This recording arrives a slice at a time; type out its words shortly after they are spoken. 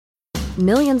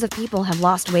Millions of people have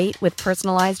lost weight with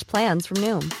personalized plans from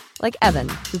Noom. Like Evan,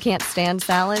 who can't stand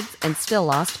salads and still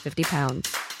lost 50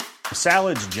 pounds.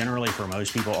 Salads generally for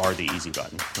most people are the easy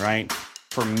button, right?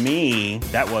 For me,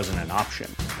 that wasn't an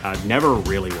option. I never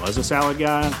really was a salad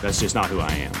guy. That's just not who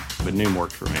I am. But Noom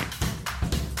worked for me.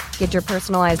 Get your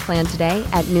personalized plan today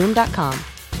at Noom.com.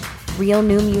 Real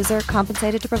Noom user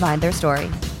compensated to provide their story.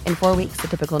 In 4 weeks, the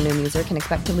typical Noom user can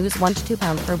expect to lose 1 to 2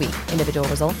 pounds per week. Individual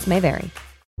results may vary.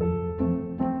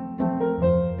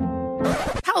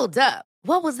 Hold up.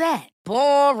 What was that?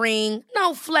 Boring.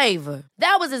 No flavor.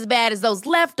 That was as bad as those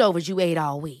leftovers you ate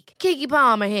all week. Keke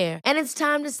Palmer here, and it's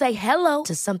time to say hello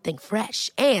to something fresh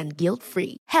and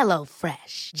guilt-free. Hello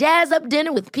Fresh. Jazz up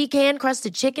dinner with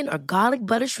pecan-crusted chicken or garlic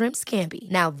butter shrimp scampi.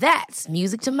 Now that's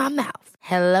music to my mouth.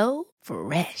 Hello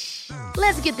Fresh.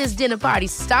 Let's get this dinner party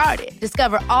started.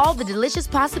 Discover all the delicious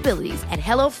possibilities at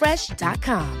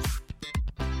hellofresh.com.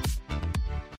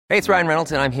 Hey, it's Ryan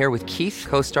Reynolds, and I'm here with Keith,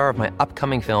 co-star of my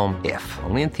upcoming film, If,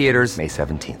 only in theaters May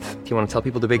 17th. Do you want to tell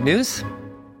people the big news?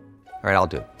 All right, I'll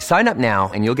do it. Sign up now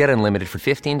and you'll get unlimited for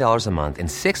 $15 a month and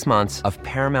 6 months of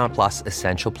Paramount Plus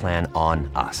Essential Plan on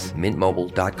us.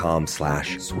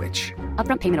 MintMobile.com/switch.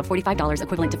 Upfront payment of $45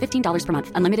 equivalent to $15 per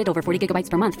month. Unlimited over 40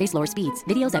 gigabytes per month. Face lower speeds.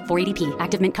 Videos at 480p.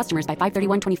 Active Mint customers by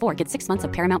 531.24 get 6 months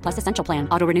of Paramount Plus Essential Plan.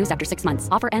 Auto renews after 6 months.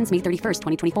 Offer ends May 31st,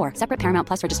 2024. Separate Paramount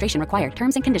Plus registration required.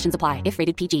 Terms and conditions apply if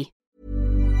rated PG.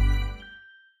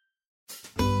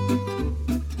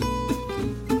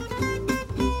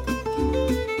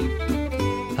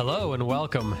 Hello and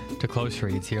welcome to Close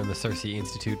Reads here on the Cersei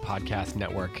Institute Podcast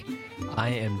Network. I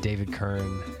am David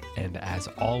Kern, and as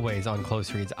always on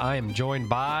Close Reads, I am joined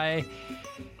by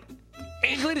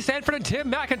Angelina Sanford and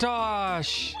Tim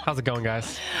McIntosh. How's it going,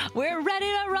 guys? We're ready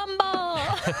to rumble.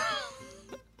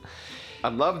 I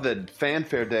love the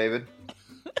fanfare, David.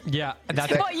 Yeah,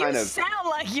 that's well, you sound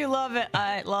like you love it.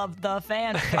 I love the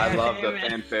fanfare. I love the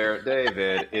fanfare,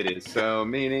 David. It is so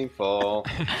meaningful.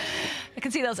 I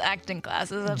can see those acting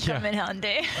classes have come in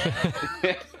handy.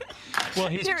 Well,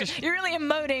 you're really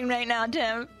emoting right now,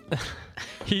 Tim.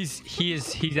 He's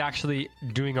actually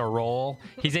doing a role.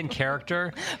 He's in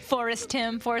character. Forrest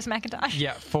McIntosh.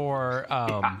 Yeah,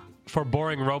 for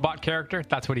boring robot character.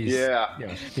 That's what he's.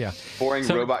 Yeah. Boring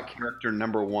robot character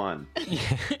number one.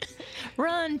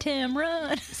 Run, Tim,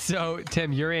 run. So,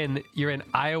 Tim, you're in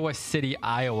Iowa City,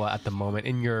 Iowa at the moment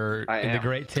in the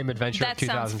Great Tim Adventure of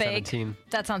 2017.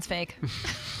 That sounds fake.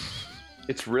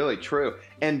 It's really true.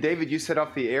 And David, you said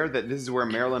off the air that this is where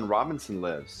Marilyn Robinson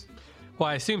lives. Well,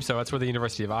 I assume so. That's where the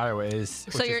University of Iowa is.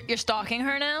 So you're stalking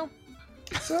her now?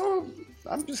 So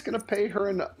I'm just going to pay her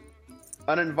an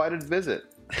uninvited visit.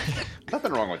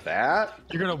 Nothing wrong with that.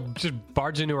 You're going to just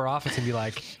barge into her office and be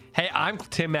like, hey, I'm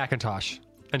Tim McIntosh.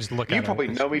 And just look at her. You probably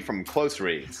know me from Close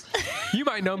Reads. You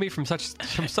might know me from such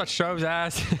shows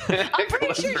as... I'm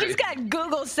pretty sure she's got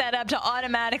Google set up to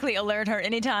automatically alert her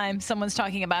anytime someone's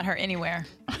talking about her anywhere.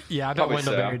 Yeah, I bet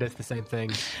Wendell Berry does the same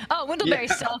thing. Oh, Wendell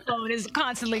Berry's cell phone is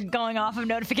constantly going off of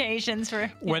notifications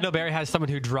for... Wendell Berry has someone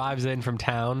who drives in from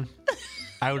town,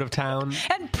 out of town.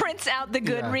 And prints out the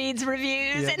Goodreads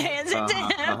reviews and hands it to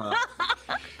him.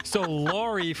 So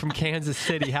Lori from Kansas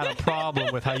City had a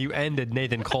problem with how you ended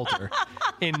Nathan Coulter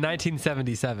in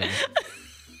 1977.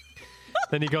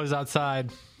 Then he goes out to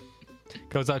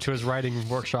his writing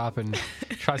workshop and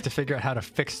tries to figure out how to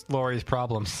fix Lori's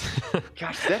problems.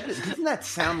 Gosh, doesn't that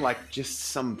sound like just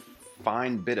some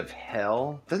fine bit of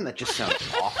hell? Doesn't that just sound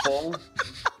awful?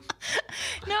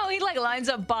 No, he lines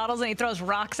up bottles and he throws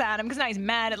rocks at him because now he's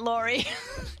mad at Lori.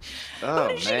 Oh,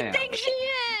 Who does she think she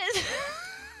is?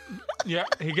 Yeah,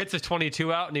 he gets his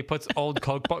 22 out and he puts old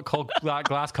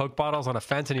glass Coke bottles on a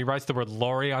fence and he writes the word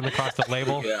Lori across the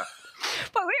label. Yeah.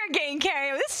 But we are getting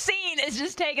carried away. This scene is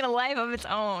just taking a life of its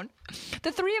own.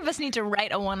 The three of us need to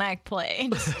write a one-act play.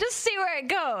 Just see where it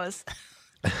goes.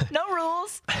 No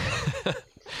rules.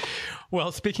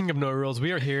 Well, speaking of no rules,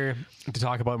 we are here to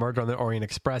talk about Murder on the Orient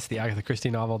Express, the Agatha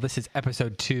Christie novel. This is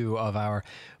episode 2 of our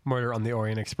Murder on the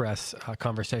Orient Express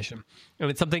conversation. And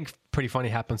it's something pretty funny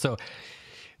happened. So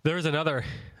there's another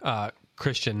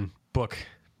Christian book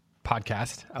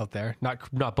podcast out there,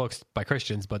 not books by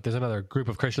Christians, but there's another group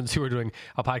of Christians who are doing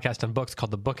a podcast on books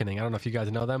called The Bookening. I don't know if you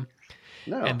guys know them.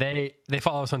 No. And they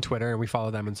follow us on Twitter and we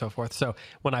follow them and so forth. So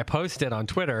when I posted on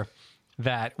Twitter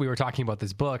that we were talking about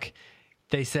this book,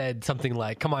 they said something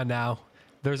like, come on now,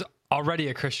 there's already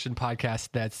a Christian podcast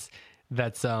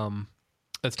that's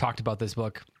talked about this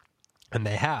book. And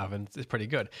they have, and it's pretty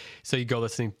good. So you go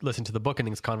listen to the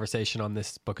Bookenings conversation on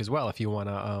this book as well if you want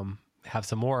to have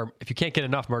some more. If you can't get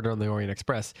enough Murder on the Orient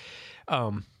Express.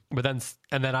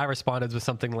 and then I responded with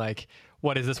something like,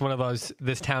 what is this, one of those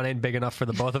this town ain't big enough for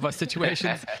the both of us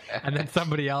situations? And then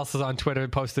somebody else is on Twitter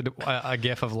posted a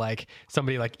gif of like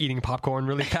somebody like eating popcorn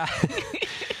really fast.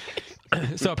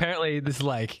 So apparently this is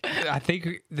like, I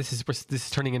think this is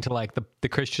turning into like the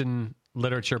Christian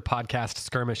literature podcast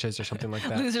skirmishes or something like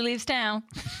that. Loser leaves town.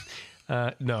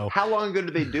 No. How long ago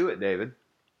did they do it, David?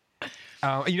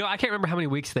 I can't remember how many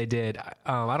weeks they did.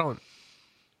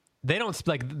 They don't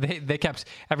like they kept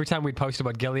every time we'd post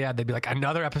about Gilead, they'd be like,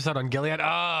 another episode on Gilead.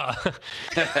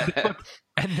 And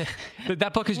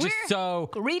that book is just so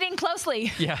reading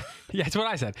closely. Yeah, it's what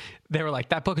I said. They were like,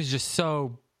 that book is just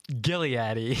so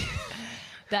Gilead-y.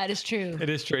 That is true. It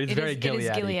is true. It's very Gilead-y. It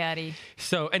is Gilead-y.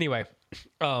 So anyway,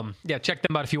 check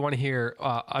them out if you want to hear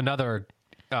another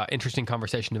interesting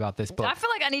conversation about this book. I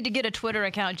feel like I need to get a Twitter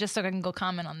account just so I can go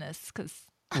comment on this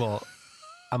Well,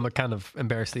 I'm kind of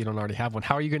embarrassed that you don't already have one.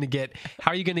 How are you going to get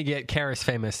Karis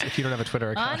famous if you don't have a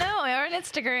Twitter account? I know, or an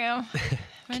Instagram.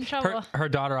 I'm in trouble. Her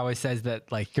daughter always says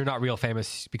that like you're not real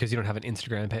famous because you don't have an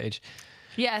Instagram page.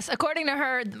 Yes, according to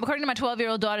my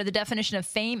 12-year-old daughter, the definition of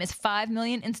fame is 5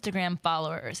 million Instagram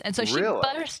followers. And so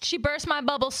she burst my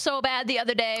bubble so bad the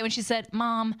other day when she said,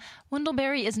 "Mom, Wendell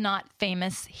Berry is not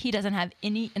famous. He doesn't have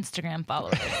any Instagram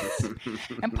followers."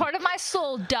 And part of my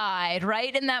soul died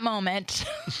right in that moment.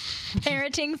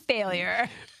 Parenting failure.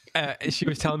 She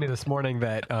was telling me this morning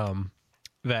that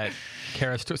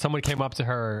Karis, someone came up to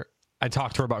her. I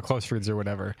talked to her about Close Reads or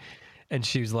whatever, and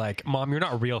she was like, "Mom, you're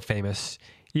not real famous.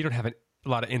 You don't have a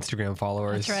lot of Instagram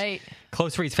followers." That's right.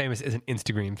 Close Reads famous isn't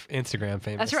Instagram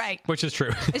famous. That's right. Which is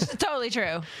true. It's totally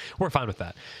true. We're fine with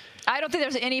that. I don't think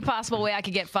there's any possible way I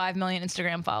could get 5 million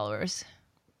Instagram followers.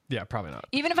 Yeah, probably not.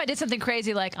 Even if I did something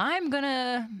crazy like, I'm going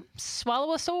to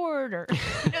swallow a sword, or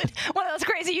one of those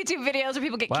crazy YouTube videos where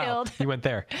people get killed. You went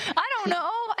there. I don't know.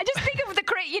 I just think of the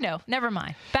never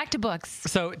mind. Back to books.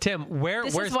 So, Tim,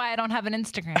 This is why I don't have an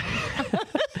Instagram.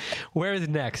 Where is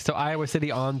next? So, Iowa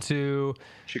City on to...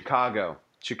 Chicago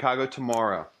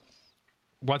tomorrow.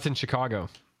 What's in Chicago?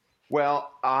 Well,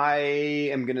 I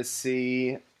am going to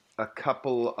see a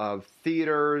couple of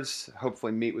theaters,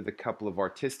 hopefully meet with a couple of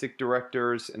artistic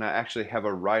directors, and I actually have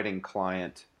a writing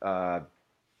client,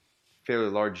 fairly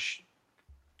large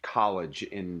college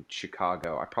in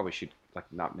Chicago. I probably should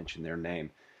not mention their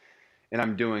name. And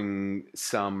I'm doing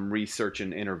some research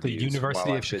and interviews. The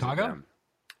University of Chicago? Them.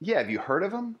 Yeah, have you heard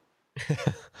of them?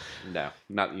 No,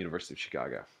 not the University of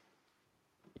Chicago.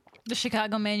 The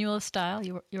Chicago Manual of Style.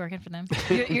 You're working for them.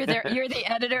 You're the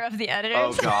editor of the editors.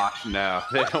 Oh gosh, no,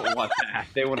 they don't want that.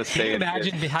 They want to stay in.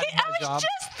 Imagine having that job. I was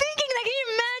just thinking, can you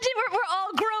imagine? We're all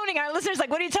groaning. Our listeners,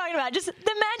 what are you talking about? Just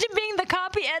imagine being the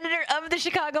copy editor of the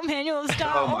Chicago Manual of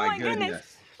Style. Oh my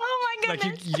goodness. Oh my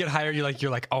goodness. Like you get hired, you're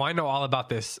like, oh, I know all about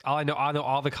this. I know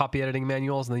all the copy editing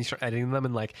manuals, and then you start editing them,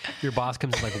 and like your boss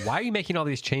comes and like, why are you making all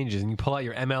these changes? And you pull out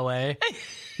your MLA.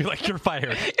 You're like, you're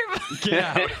fired. Get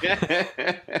out.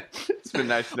 It's been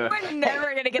nice to know. We're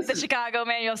never going to get the Chicago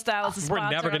Manual Style as a sponsor.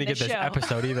 We're never going to get this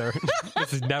episode either.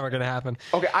 This is never going to happen.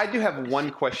 Okay, I do have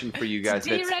one question for you guys.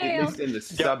 That's at least in the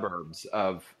suburbs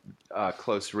of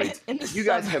Close Reads. You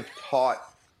guys have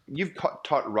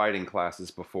taught writing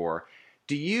classes before.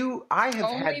 Do you? I have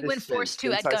Only had this when forced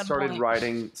to since at I started gunpoint.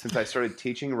 writing. Since I started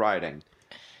teaching writing,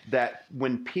 that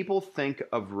when people think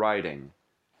of writing,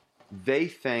 they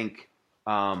think,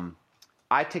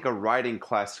 I take a writing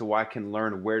class so I can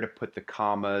learn where to put the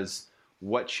commas,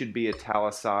 what should be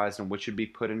italicized and what should be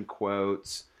put in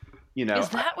quotes. You know, is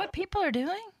that what people are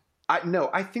doing?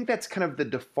 I think that's kind of the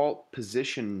default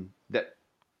position that.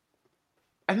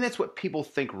 I think that's what people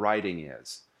think writing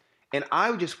is, and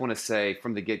I just want to say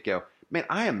from the get-go, man,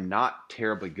 I am not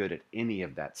terribly good at any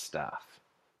of that stuff.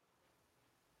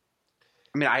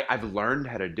 I mean, I've learned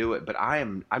how to do it, but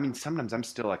sometimes I'm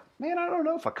still like, man, I don't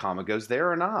know if a comma goes there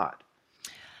or not.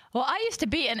 Well, I used to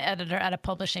be an editor at a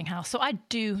publishing house, so I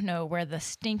do know where the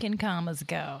stinking commas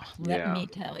go. Let me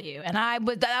tell you. And I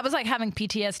was like having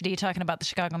PTSD talking about the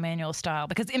Chicago Manual of Style,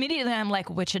 because immediately I'm like,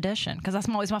 which edition? Because that's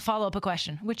always my follow-up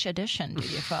question. Which edition do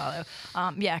you follow?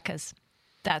 Because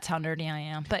that's how nerdy I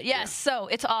am. But yes, so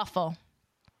it's awful.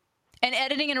 And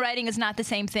editing and writing is not the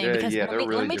same thing, because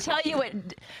let me tell you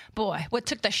what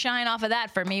took the shine off of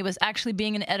that for me was actually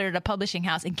being an editor at a publishing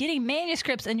house and getting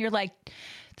manuscripts, and you're like,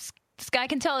 this guy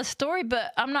can tell a story,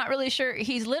 but I'm not really sure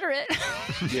he's literate.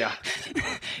 Yeah.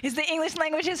 Is the English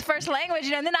language his first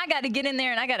language? And then I got to get in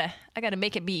there and I got to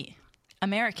make it be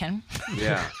American.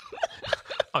 Yeah.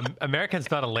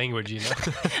 American's not a language, you know.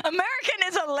 American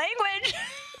is a language.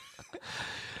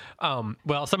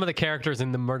 Well, some of the characters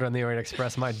in the Murder on the Orient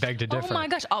Express might beg to differ. Oh my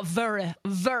gosh! Oh, very,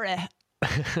 very.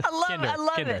 I love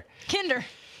it. Kinder. Kinder.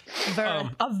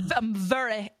 I'm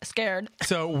very scared.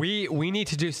 So we need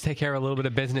to take care of a little bit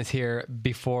of business here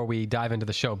before we dive into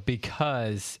the show,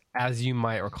 because as you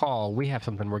might recall, we have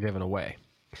something we're giving away.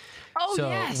 Oh, so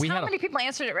yes. How many people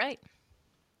answered it right?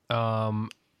 I'm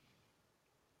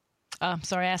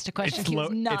sorry, I asked a question. It's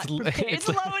loading. It's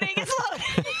loading.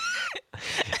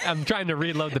 I'm trying to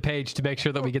reload the page to make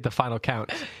sure that we get the final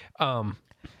count. Last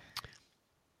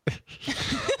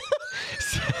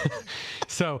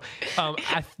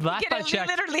I checked,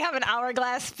 literally have an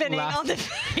hourglass spinning on the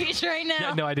page right now.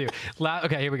 Yeah, no, I do.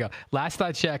 Okay, here we go. Last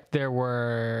I checked, there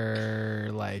were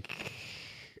like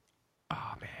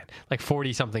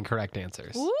 40 something correct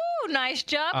answers. Ooh, nice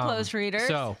job, close readers.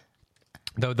 So,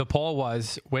 the poll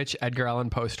was, which Edgar Allan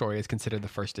Poe story is considered the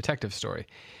first detective story?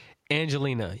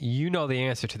 Angelina, you know the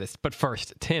answer to this. But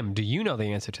first, Tim, do you know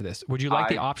the answer to this? Would you like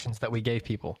the options that we gave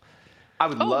people? I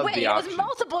would love the options. It was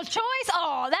multiple choice?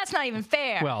 Oh, that's not even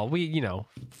fair. Well,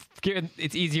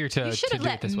 it's easier to You should have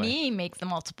let this me way. make the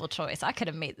multiple choice. I could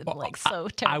have made them so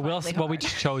terribly hard. Well, we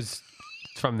just chose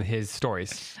from his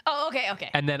stories. Oh, okay.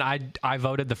 And then I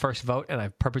voted the first vote, and I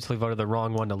purposely voted the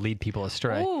wrong one to lead people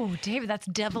astray. Oh, David, that's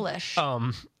devilish.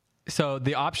 So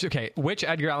the option, which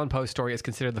Edgar Allan Poe story is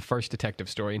considered the first detective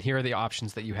story? And here are the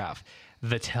options that you have.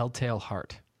 The Telltale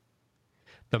Heart.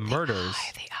 The Murders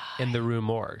in the Rue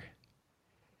Morgue.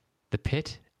 The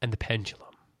Pit and the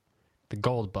Pendulum. The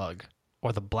Gold Bug.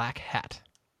 Or the Black Hat.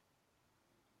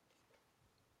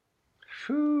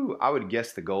 Whew, I would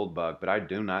guess the Gold Bug, but I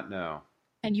do not know.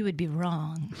 And you would be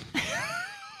wrong.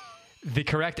 The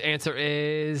correct answer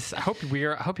is, I hope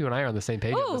you and I are on the same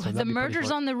page. Ooh, the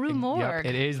Murders on the Rue Morgue. Yep,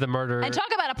 it is the murder. And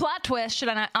talk about a plot twist. Should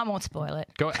I not? I won't spoil it.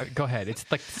 Go ahead.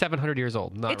 It's like 700 years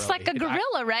old. It's really. Like a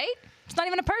gorilla, right? It's not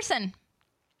even a person.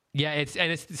 Yeah,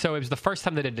 so it was the first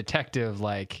time that a detective,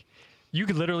 you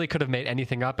could have made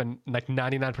anything up, and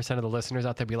 99% of the listeners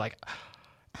out there be like,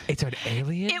 it's an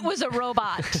alien? It was a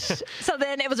robot. So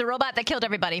then it was a robot that killed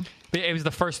everybody. It was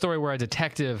the first story where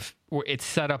it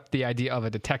set up the idea of a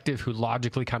detective who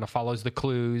logically kind of follows the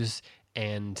clues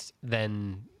and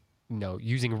then,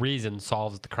 using reason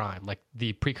solves the crime. Like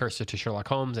the precursor to Sherlock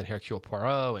Holmes and Hercule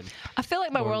Poirot. And I feel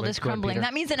like my world is crumbling.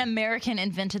 That means an American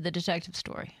invented the detective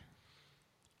story.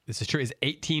 This is true. It's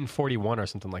 1841 or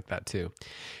something like that, too.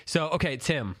 So, okay,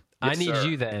 Tim, Yes, I need sir.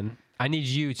 you then. I need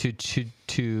you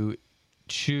to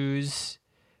choose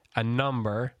a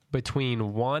number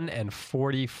between 1 and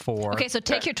 44. Okay, so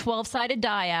take your 12-sided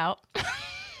die out.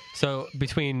 So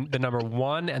between the number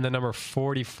 1 and the number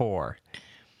 44.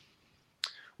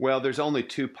 Well, there's only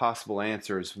two possible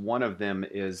answers. One of them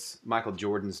is Michael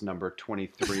Jordan's number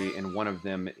 23, and one of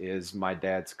them is my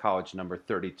dad's college number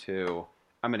 32.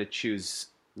 I'm going to choose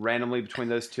randomly between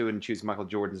those two and choose Michael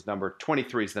Jordan's number.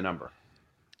 23 is the number.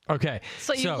 Okay.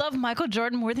 So you love Michael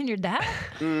Jordan more than your dad?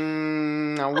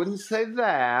 I wouldn't say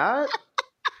that.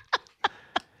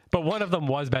 But one of them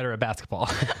was better at basketball.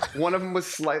 One of them was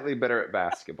slightly better at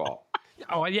basketball.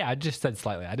 Oh, yeah, I just said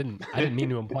slightly. I didn't mean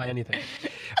to imply anything.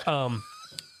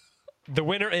 The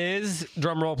winner is,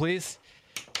 drum roll, please.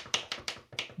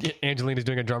 Angelina's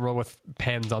doing a drum roll with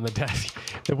pens on the desk.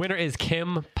 The winner is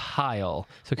Kim Pyle.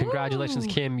 So congratulations,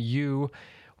 Kim. You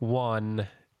won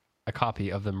a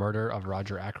copy of The Murder of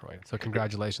Roger Ackroyd. So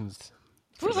congratulations.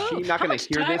 Is she not going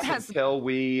to hear this until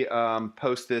we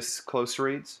post this close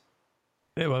reads?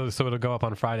 So it'll go up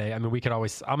on Friday. I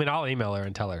mean, I'll email her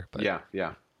and tell her. But.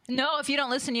 Yeah. No, if you don't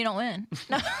listen, you don't win.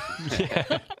 No.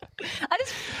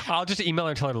 I'll just email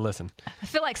her and tell her to listen. I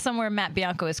feel like somewhere Matt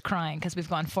Bianco is crying because we've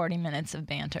gone 40 minutes of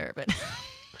banter, but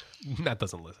Matt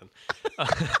doesn't listen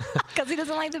because he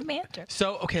doesn't like the banter.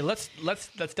 So okay, let's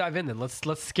dive in then. Let's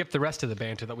skip the rest of the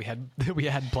banter that we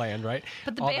had planned, right?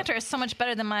 But the banter is so much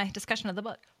better than my discussion of the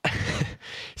book.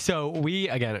 So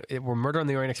we're Murder on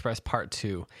the Orient Express Part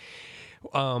 2.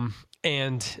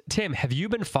 And Tim, have you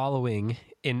been following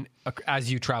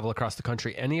as you travel across the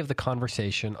country any of the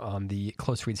conversation on the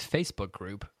Close Reads Facebook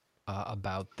group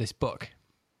about this book?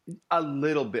 A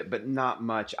little bit, but not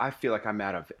much. I feel like I'm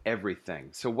out of everything.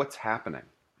 So what's happening?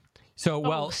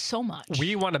 So, so much.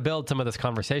 We want to build some of this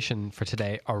conversation for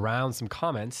today around some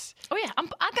comments. Oh, yeah.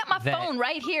 I got my phone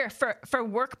right here for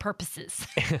work purposes.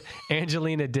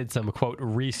 Angelina did some, quote,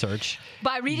 research.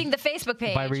 By reading the Facebook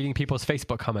page. By reading people's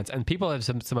Facebook comments. And people have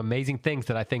some amazing things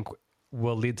that I think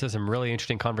will lead to some really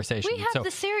interesting conversation. We have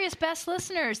the serious best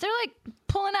listeners. They're like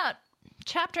pulling out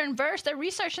chapter and verse. They're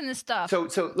researching this stuff.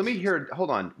 So let me hear.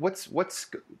 Hold on.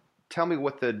 Tell me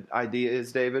what the idea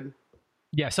is, David.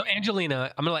 Yeah. So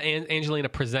Angelina, I'm going to let Angelina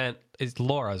present. Is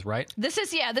Laura's, right? This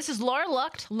is Laura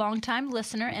Lucht, longtime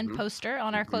listener and poster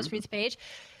on our Close Reads page.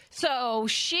 So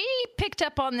she picked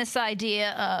up on this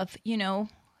idea of,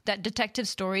 that detective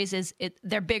stories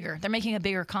they're bigger. They're making a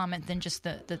bigger comment than just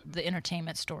the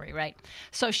entertainment story, right?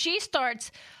 So she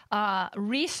starts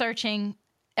researching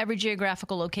every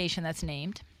geographical location that's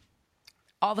named,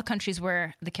 all the countries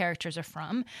where the characters are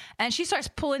from, and she starts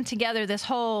pulling together this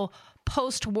whole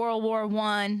post-World War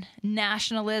I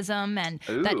nationalism, and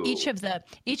that each of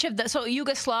the so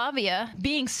Yugoslavia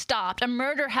being stopped, a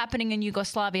murder happening in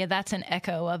Yugoslavia, that's an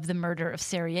echo of the murder of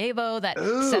Sarajevo that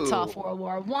sets off World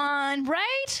War I,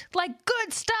 right? Like,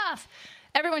 good stuff.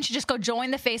 Everyone should just go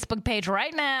join the Facebook page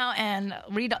right now and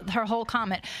read her whole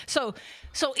comment. So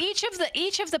each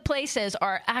of the places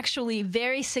are actually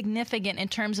very significant in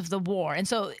terms of the war. And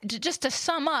so just to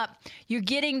sum up, you're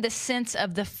getting the sense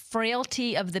of the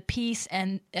frailty of the peace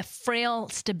and a frail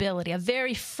stability, a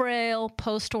very frail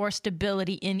post-war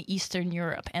stability in Eastern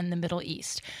Europe and the Middle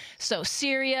East. So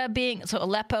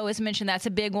Aleppo is mentioned, that's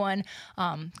a big one.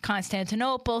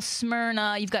 Constantinople,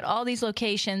 Smyrna, you've got all these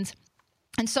locations.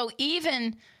 And so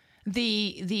even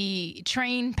the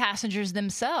train passengers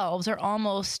themselves are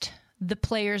almost the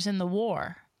players in the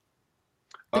war.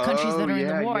 The countries that are in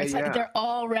the war, like they're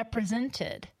all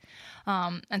represented.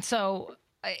 And so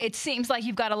it seems like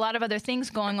you've got a lot of other things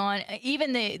going on.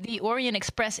 Even the Orient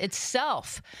Express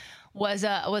itself was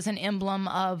an emblem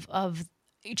of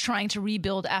trying to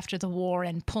rebuild after the war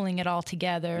and pulling it all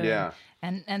together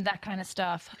and that kind of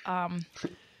stuff.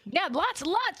 Yeah, lots,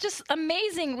 just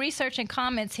amazing research and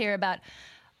comments here about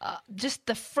just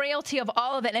the frailty of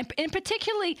all of it. And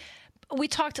particularly, we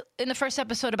talked in the first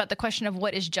episode about the question of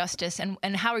what is justice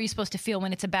and how are you supposed to feel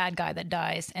when it's a bad guy that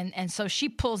dies. And so she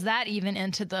pulls that even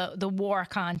into the war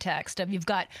context of you've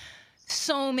got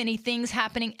so many things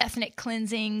happening, ethnic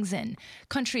cleansings and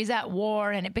countries at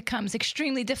war, and it becomes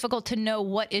extremely difficult to know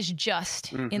what is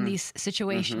just in these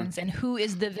situations and who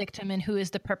is the victim and who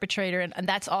is the perpetrator, and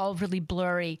that's all really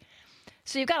blurry.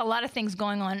 So you've got a lot of things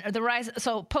going on.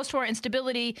 So post-war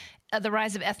instability, the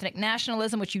rise of ethnic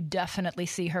nationalism, which you definitely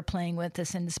see her playing with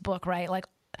this in this book, right? Like,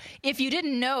 if you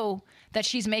didn't know that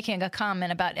she's making a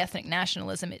comment about ethnic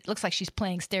nationalism, it looks like she's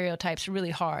playing stereotypes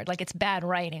really hard, like it's bad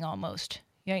writing almost.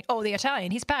 Oh, the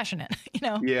Italian, he's passionate,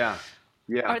 Yeah.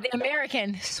 Or the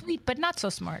American, sweet but not so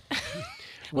smart,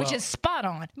 which is spot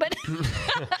on. But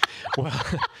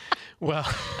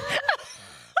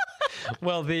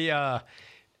well,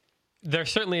 there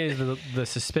certainly is the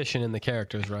suspicion in the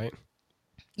characters, right?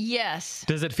 Yes.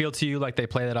 Does it feel to you like they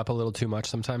play that up a little too much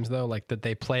sometimes, though? Like that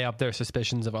they play up their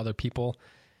suspicions of other people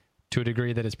to a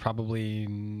degree that is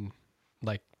probably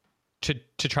like to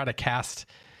try to cast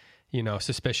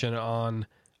suspicion on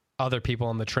other people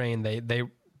on the train, they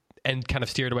and kind of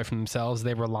steered away from themselves.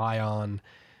 They rely on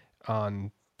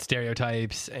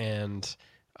stereotypes and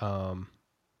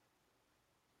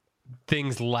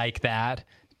things like that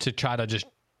to try to just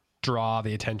draw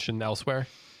the attention elsewhere.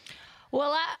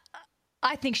 Well,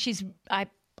 I think I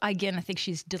think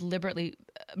she's deliberately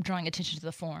drawing attention to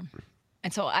the form.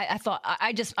 And so I thought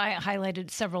I highlighted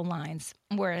several lines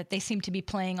where they seem to be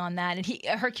playing on that.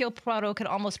 And Hercule Poirot could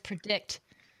almost predict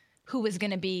who was going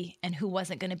to be and who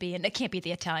wasn't going to be. And it can't be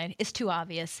the Italian. It's too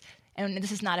obvious. And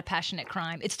this is not a passionate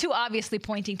crime. It's too obviously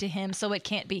pointing to him, so it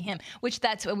can't be him. Which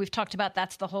that's what we've talked about.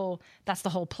 That's the whole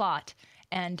plot.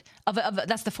 And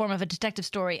that's the form of a detective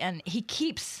story. And he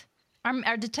keeps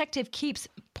our detective keeps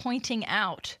pointing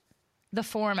out the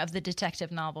form of the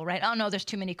detective novel, right? Oh, no, there's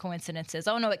too many coincidences.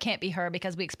 Oh, no, it can't be her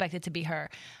because we expect it to be her.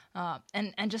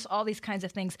 And just all these kinds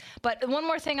of things. But one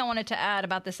more thing I wanted to add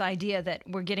about this idea that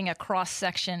we're getting a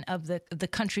cross-section of the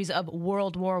countries of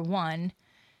World War I.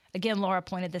 Again, Laura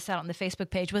pointed this out on the Facebook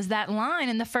page, was that line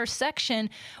in the first section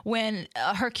when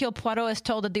Hercule Poirot is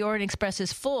told that the Orient Express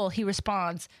is full, he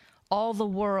responds, "All the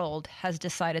world has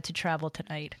decided to travel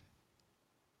tonight."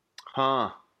 Huh.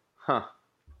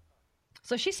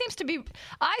 So she seems to be,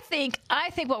 I think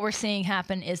what we're seeing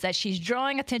happen is that she's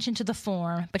drawing attention to the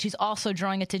form, but she's also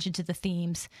drawing attention to the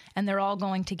themes, and they're all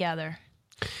going together.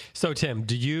 So, Tim,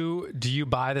 do you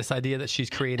buy this idea that she's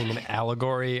creating an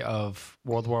allegory of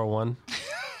World War I?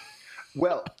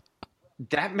 Well,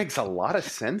 that makes a lot of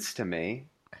sense to me.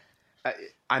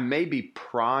 I may be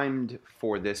primed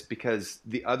for this because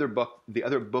the other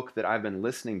book that I've been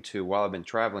listening to while I've been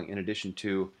traveling, in addition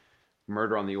to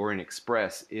Murder on the Orient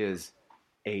Express, is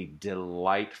a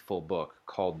delightful book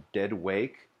called Dead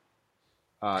Wake.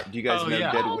 Do you guys know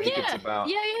Dead Wake? Yeah. It's about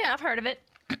I've heard of it.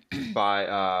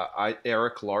 by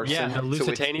Eric Larson. Yeah, the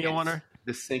Lusitania one.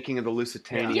 The Sinking of the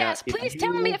Lusitania. Yes, please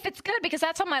tell me if it's good because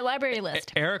that's on my library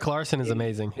list. Eric Larson is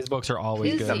amazing. His books are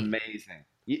always good. It's amazing.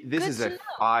 This is a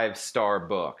 5-star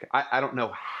book. I don't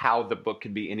know how the book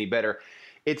could be any better.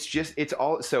 It's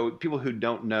all, so people who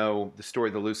don't know the story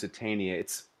of the Lusitania,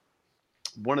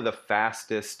 one of the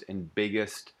fastest and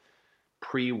biggest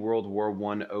pre-World War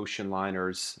I ocean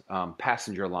liners,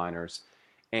 passenger liners.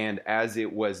 And as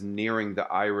it was nearing the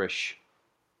Irish,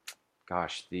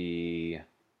 as it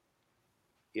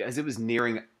was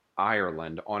nearing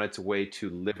Ireland on its way to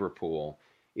Liverpool,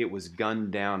 it was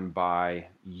gunned down by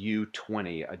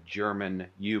U-20, a German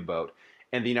U-boat.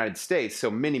 And the United States, so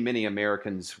many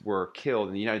Americans were killed,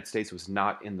 and the United States was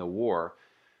not in the war.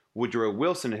 Woodrow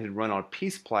Wilson had run on a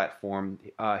peace platform.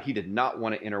 He did not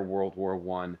want to enter World War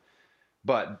I,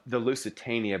 but the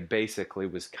Lusitania basically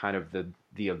was kind of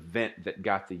the event that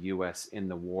got the U.S. in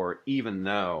the war, even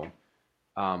though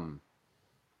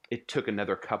it took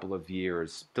another couple of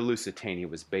years. The Lusitania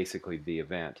was basically the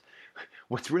event.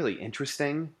 What's really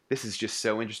interesting, this is just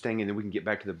so interesting, and then we can get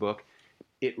back to the book,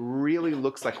 it really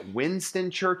looks like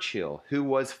Winston Churchill, who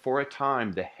was for a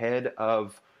time the head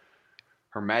of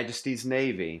Her Majesty's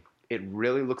Navy, it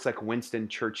really looks like Winston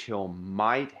Churchill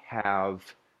might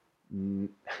have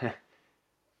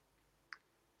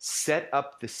set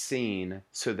up the scene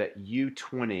so that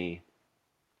U-20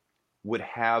 would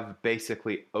have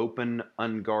basically open,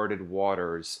 unguarded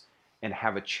waters and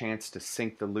have a chance to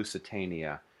sink the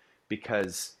Lusitania,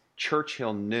 because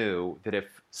Churchill knew that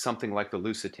if something like the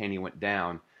Lusitania went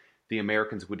down, the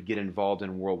Americans would get involved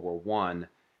in World War I,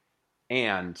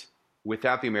 and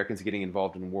without the Americans getting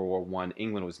involved in World War I,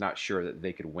 England was not sure that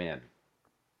they could win.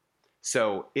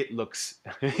 So it looks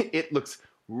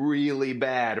really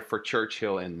bad for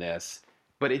Churchill in this,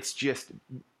 but it's just,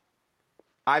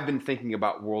 I've been thinking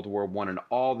about World War I and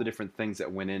all the different things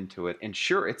that went into it, and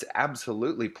sure, it's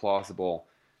absolutely plausible,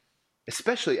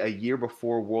 especially a year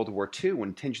before World War II,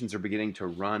 when tensions are beginning to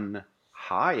run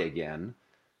high again.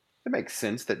 It makes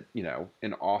sense that,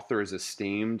 an author as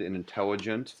esteemed and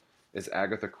intelligent as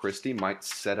Agatha Christie might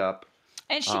set up.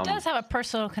 And she does have a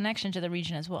personal connection to the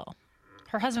region as well.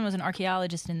 Her husband was an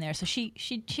archaeologist in there, so she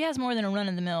has more than a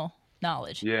run-of-the-mill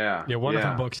knowledge. Yeah. Yeah, one of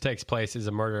her books takes place is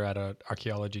a murder at an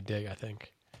archaeology dig, I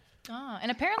think. Oh,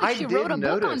 and apparently she wrote a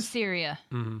book on Syria.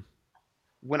 Mm-hmm.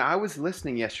 When I was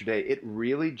listening yesterday, it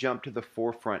really jumped to the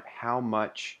forefront how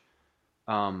much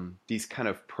these kind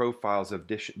of profiles of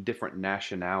different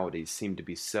nationalities seem to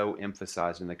be so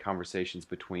emphasized in the conversations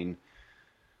between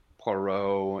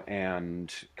Poirot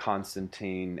and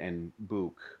Constantine and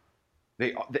Bouc.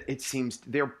 It seems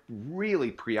they're really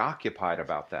preoccupied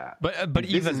about that. But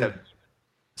even...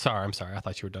 Sorry, I'm sorry. I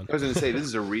thought you were done. I was going to say, this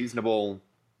is a reasonable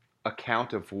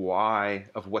account of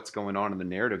what's going on in the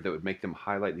narrative that would make them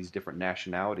highlight these different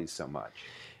nationalities so much.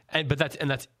 And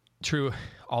that's true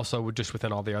also just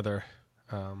within all the other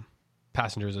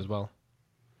passengers as well.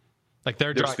 Like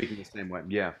they're speaking the same way.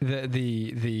 Yeah.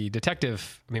 The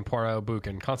detective, Poirot, Bouc,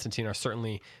 and Constantine are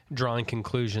certainly drawing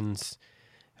conclusions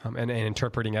and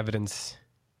interpreting evidence,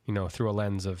 through a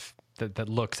lens of that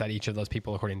looks at each of those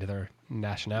people according to their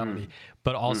nationality,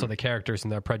 but also the characters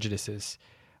and their prejudices.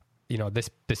 This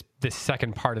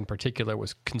second part in particular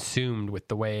was consumed with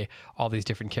the way all these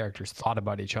different characters thought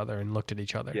about each other and looked at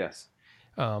each other. Yes.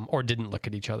 Or didn't look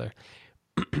at each other.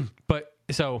 But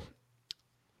so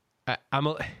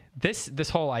this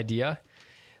whole idea,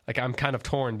 like I'm kind of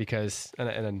torn because, and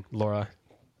then Laura,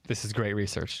 this is great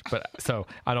research, but so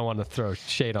I don't want to throw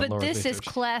shade on Laura's research. But this is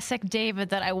classic David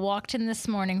that I walked in this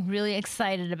morning really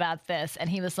excited about this, and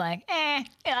he was like,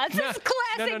 this is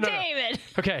classic David.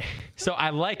 Okay, so I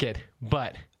like it,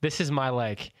 but this is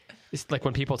my it's like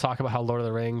when people talk about how Lord of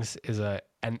the Rings is an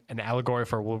allegory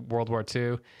for World War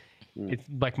II, it's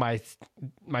like my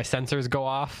sensors go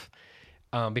off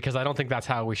because I don't think that's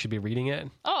how we should be reading it.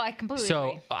 Oh, I completely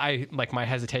agree. So my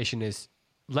hesitation is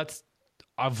let's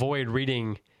avoid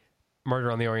reading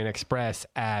Murder on the Orient Express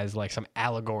as like some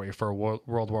allegory for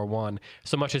World War I,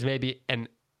 so much as maybe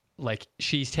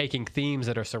she's taking themes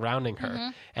that are surrounding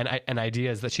her and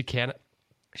ideas that she can't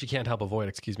help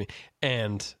avoid,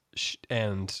 and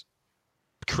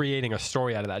creating a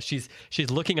story out of that.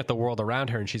 She's looking at the world around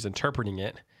her and she's interpreting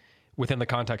it within the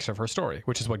context of her story,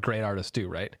 which is what great artists do,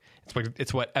 right?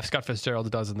 It's what F. Scott Fitzgerald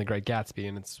does in The Great Gatsby,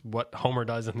 and it's what Homer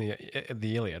does in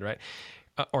the Iliad, right?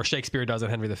 Or Shakespeare does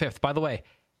in Henry V. By the way,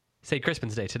 St.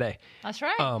 Crispin's Day today. That's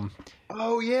right.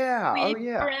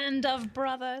 Brand of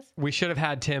brothers. We should have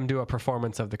had Tim do a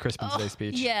performance of the Crispin's Day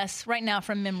speech. Yes, right now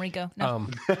from memory. Go. No.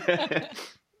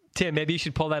 Tim, maybe you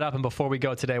should pull that up, and before we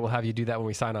go today, we'll have you do that when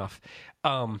we sign off.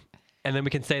 And then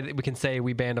we can say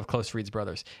we band of close reads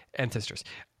brothers and sisters,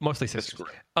 mostly sisters.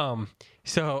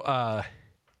 So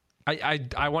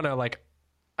I want to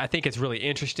I think it's really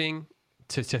interesting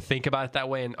to think about it that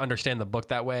way and understand the book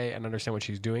that way and understand what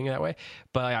she's doing that way.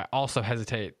 But I also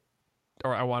hesitate,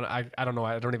 or I don't know.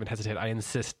 I don't even hesitate. I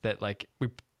insist that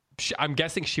I'm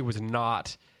guessing she was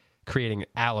not creating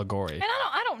allegory. And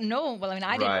I don't know. Well, I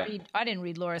mean, I didn't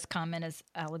read Laura's comment as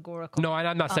allegorical. No,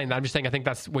 I'm not saying that. I'm just saying I think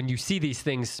that's when you see these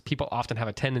things, people often have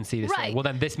a tendency to say, well,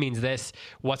 then this means this.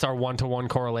 What's our one-to-one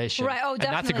correlation? Right. Oh, definitely.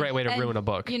 And that's a great way to ruin a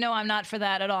book. You know, I'm not for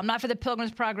that at all. I'm not for the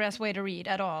Pilgrim's Progress way to read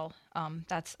at all.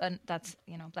 That's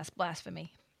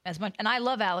blasphemy as much. And I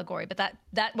love allegory, but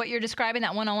that what you're describing,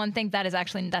 that one-on-one thing,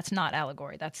 that's not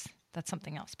allegory. That's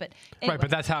something else. But anyway, right, but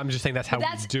that's how I'm just saying that's how we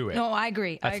do it. No, I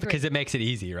agree. Because it makes it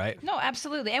easy, right? No,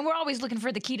 absolutely. And we're always looking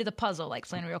for the key to the puzzle, like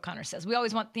Flannery O'Connor says. We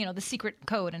always want, the secret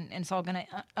code, and it's all going to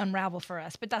unravel for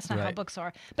us. But that's not how books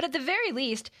are. But at the very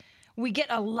least, we get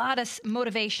a lot of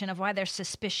motivation of why there's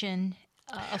suspicion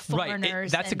of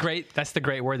foreigners. Right. That's the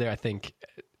great word there, I think.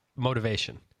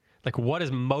 Motivation. Like, what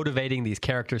is motivating these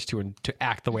characters to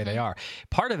act the way they are?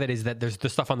 Part of it is that there's the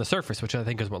stuff on the surface, which I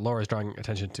think is what Laura's drawing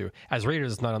attention to. As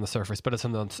readers, it's not on the surface, but it's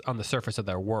on the surface of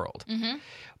their world. Mm-hmm.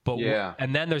 But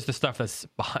and then there's the stuff that's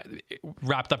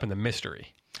wrapped up in the mystery.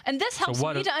 And this helps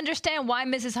me to understand why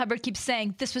Mrs. Hubbard keeps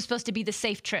saying this was supposed to be the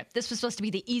safe trip. This was supposed to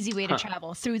be the easy way to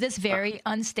travel through this very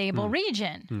unstable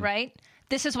region, right?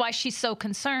 This is why she's so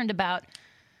concerned about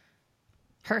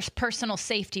her personal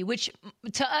safety, which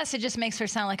to us, it just makes her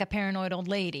sound like a paranoid old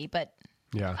lady. But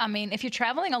I mean, if you're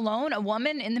traveling alone, a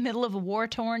woman in the middle of a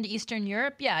war-torn Eastern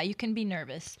Europe, you can be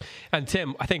nervous. And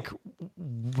Tim, I think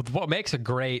what makes a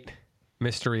great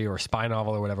mystery or spy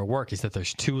novel or whatever work is that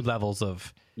there's two levels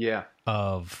of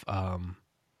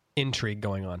intrigue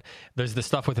going on. There's the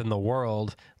stuff within the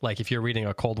world, like if you're reading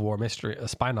a Cold War mystery, a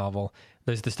spy novel,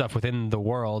 there's the stuff within the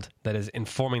world that is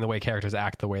informing the way characters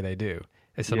act the way they do.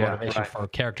 It's the motivation for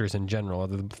characters in general,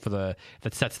 that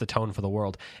sets the tone for the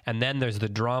world. And then there's the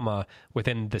drama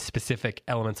within the specific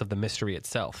elements of the mystery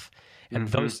itself. And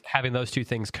having those two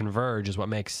things converge is what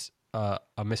makes a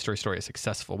mystery story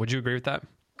successful. Would you agree with that?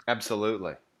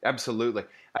 Absolutely.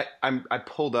 I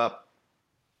pulled up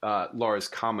Laura's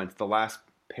comments, the last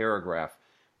paragraph.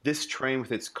 This train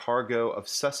with its cargo of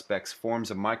suspects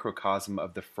forms a microcosm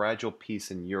of the fragile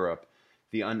peace in Europe,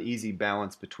 the uneasy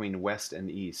balance between West and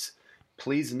East.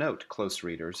 Please note, close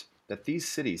readers, that these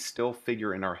cities still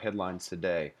figure in our headlines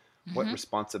today. What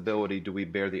responsibility do we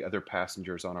bear the other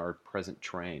passengers on our present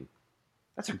train?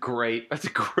 That's a great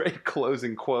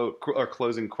closing quote or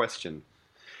closing question.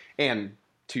 And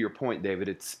to your point, David,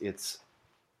 it's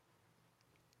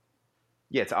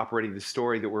operating, the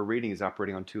story that we're reading is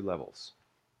operating on two levels.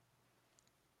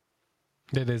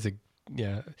 It is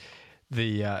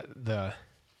the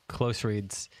Close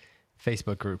Reads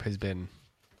Facebook group has been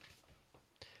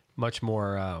much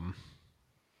more, I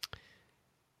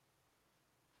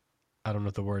don't know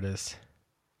what the word is.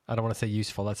 I don't want to say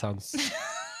useful. That sounds,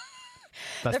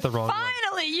 that's the wrong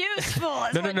finally word. Useful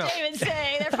is what David's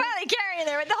saying. They're finally carrying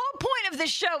there. The whole point of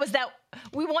this show was that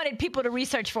we wanted people to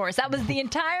research for us. That was the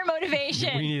entire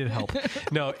motivation. We needed help.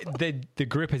 No, the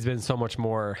group has been so much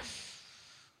more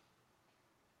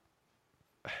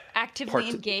actively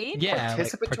engaged?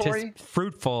 Participatory?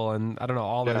 Fruitful, and I don't know,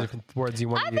 all the different words you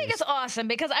want to use. I think it's awesome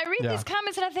because I read these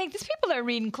comments and I think these people are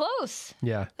reading close.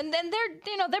 Yeah. And then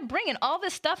they're bringing all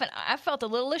this stuff, and I felt a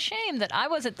little ashamed that I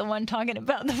wasn't the one talking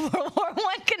about the World War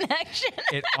I connection.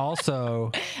 It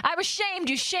also... I was shamed.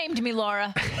 You shamed me,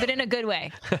 Laura, but in a good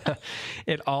way.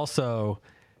 It also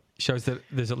shows that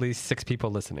there's at least 6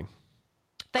 people listening.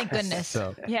 Thank goodness.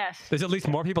 So, yes. There's at least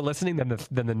more people listening than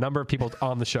the number of people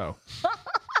on the show.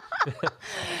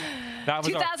 That was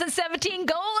 2017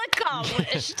 goal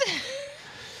accomplished.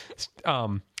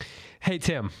 Hey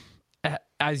Tim,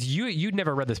 as you'd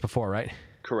never read this before, right?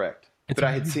 Correct. But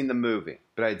I had seen the movie.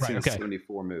 But I had seen the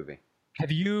 74 movie.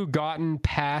 Have you gotten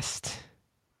past?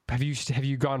 Have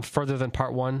you gone further than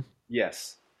part 1?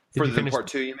 Yes. Further than part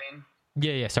 2, you mean?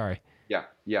 Yeah. Sorry. Yeah,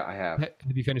 I have.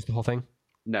 Have you finished the whole thing?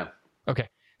 No. Okay.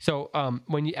 So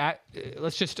when you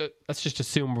let's just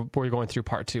assume we're going through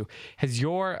part 2. Has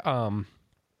your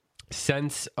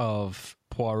sense of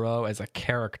Poirot as a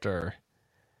character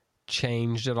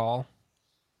changed at all?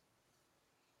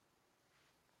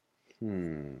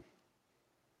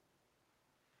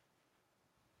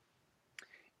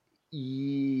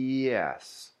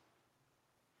 Yes.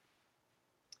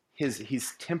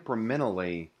 He's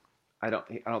temperamentally, I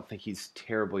don't think he's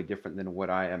terribly different than what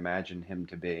I imagine him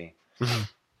to be.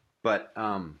 But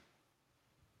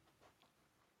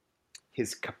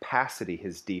his capacity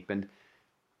has deepened.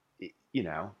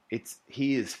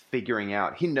 He is figuring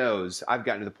out. He knows. I've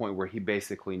gotten to the point where he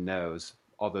basically knows,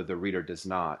 although the reader does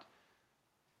not.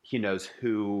 He knows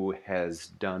who has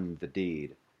done the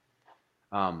deed.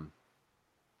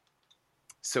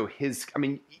 So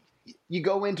you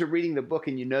go into reading the book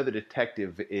and you know the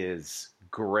detective is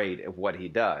great at what he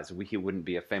does. He wouldn't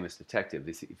be a famous detective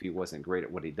if he wasn't great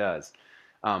at what he does.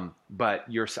 But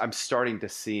I'm starting to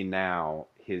see now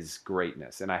his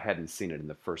greatness, and I hadn't seen it in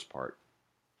the first part.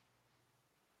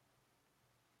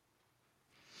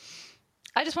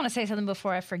 I just want to say something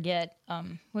before I forget.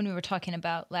 When we were talking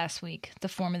about last week, the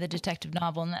form of the detective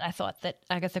novel, and that I thought that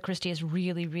Agatha Christie is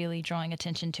really, really drawing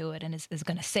attention to it and is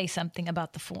going to say something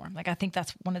about the form. Like, I think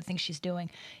that's one of the things she's doing.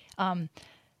 I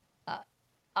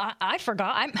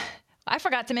forgot. I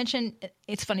forgot to mention,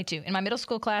 it's funny too. In my middle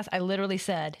school class, I literally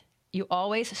said, you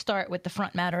always start with the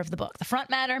front matter of the book. The front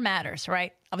matter matters,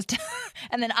 right?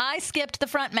 And then I skipped the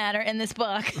front matter in this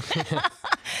book.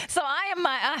 So I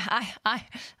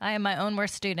am my own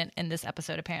worst student in this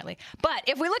episode, apparently. But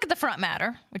if we look at the front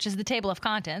matter, which is the table of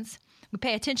contents, we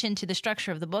pay attention to the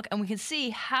structure of the book, and we can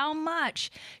see how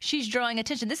much she's drawing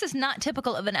attention. This is not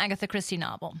typical of an Agatha Christie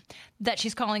novel, that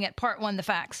she's calling it Part 1, the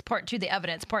facts, Part 2, the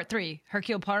evidence, Part 3,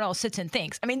 Hercule Poirot sits and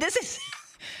thinks. I mean, this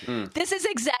is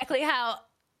exactly how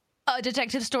a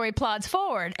detective story plods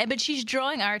forward, but she's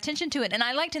drawing our attention to it. And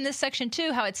I liked in this section,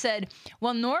 too, how it said,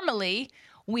 well, normally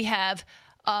we have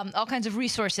all kinds of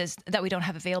resources that we don't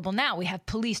have available now. We have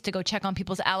police to go check on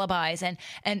people's alibis, and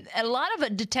a lot of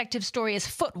a detective story is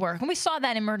footwork, and we saw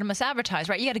that in Murder Must Advertise,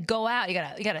 right? You got to go out, you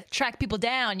got to track people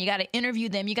down, you got to interview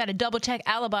them, you got to double check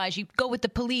alibis, you go with the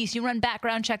police, you run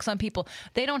background checks on people.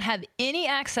 They don't have any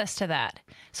access to that,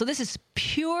 so this is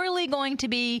purely going to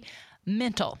be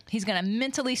mental. He's going to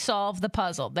mentally solve the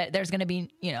puzzle. There's going to be,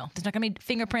 there's not going to be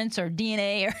fingerprints or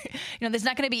DNA or, there's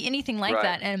not going to be anything like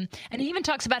that. And he even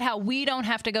talks about how we don't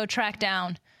have to go track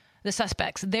down the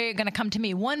suspects. They're going to come to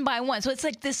me one by one. So it's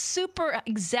like this super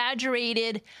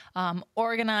exaggerated,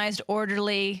 organized,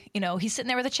 orderly, he's sitting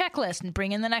there with a checklist and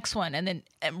bring in the next one. And then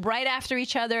right after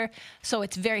each other. So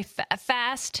it's very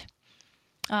fast.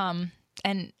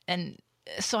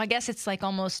 So I guess it's like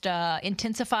almost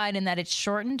intensified in that it's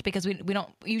shortened, because we don't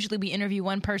usually we interview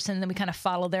one person and then we kind of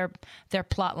follow their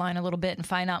plot line a little bit and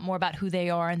find out more about who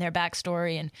they are and their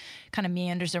backstory, and kind of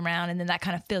meanders around, and then that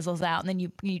kind of fizzles out, and then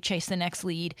you chase the next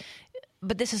lead.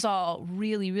 But this is all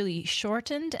really, really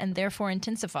shortened and therefore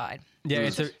intensified. Yeah,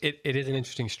 it is an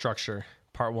interesting structure.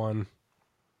 Part 1,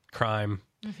 crime.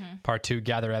 Mm-hmm. Part 2,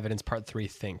 gather evidence. Part 3,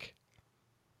 think.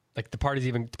 Like part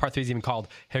 3 is even called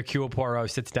Hercule Poirot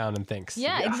sits down and thinks.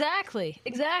 Yeah. Exactly.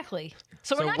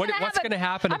 So we're not what's going to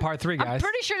happen in Part 3, guys? I'm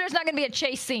pretty sure there's not going to be a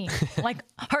chase scene, like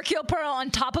Hercule Poirot on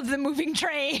top of the moving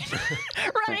train,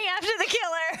 running after the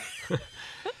killer.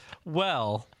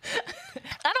 Well,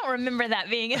 I don't remember that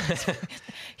being.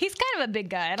 He's kind of a big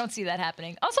guy. I don't see that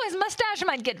happening. Also, his mustache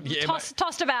might get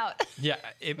tossed about. Yeah,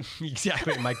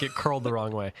 exactly. It might get curled the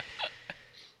wrong way.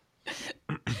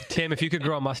 Tim, if you could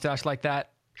grow a mustache like that,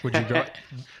 would you grow it?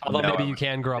 Although maybe you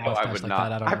can grow a mustache like that.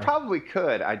 I don't know. I probably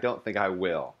could. I don't think I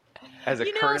will. As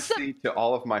a courtesy to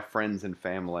all of my friends and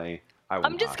family,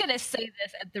 I'm just going to say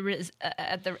this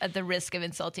at the risk of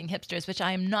insulting hipsters, which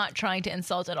I am not trying to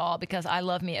insult at all, because I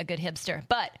love me a good hipster.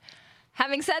 But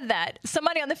having said that,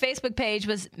 somebody on the Facebook page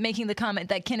was making the comment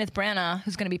that Kenneth Branagh,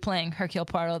 who's going to be playing Hercule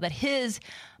Poirot, that his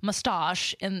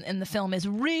mustache in the film is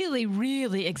really,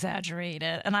 really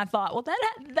exaggerated. And I thought, well,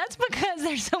 that's because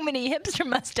there's so many hipster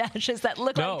mustaches that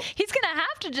look like he's going to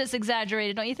have to just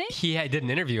exaggerate it, don't you think? He did an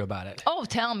interview about it. Oh,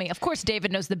 tell me. Of course,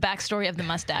 David knows the backstory of the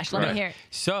mustache. Let me hear it.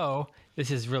 So this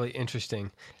is really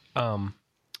interesting. That's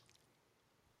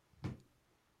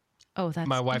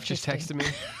my wife just texted me.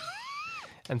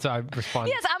 And so I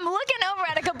responded. Yes, I'm looking over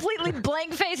at a completely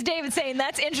blank-faced David saying,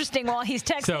 that's interesting, while he's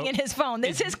texting in his phone.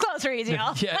 This is close reads,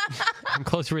 y'all. Yeah, I'm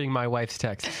close reading my wife's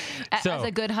text. As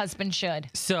a good husband should.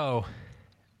 So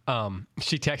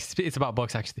she texted, it's about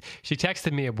books actually. She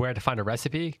texted me where to find a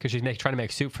recipe, because she's trying to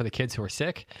make soup for the kids who are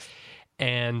sick.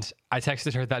 And I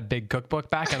texted her that big cookbook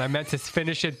back, and I meant to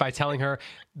finish it by telling her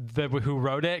who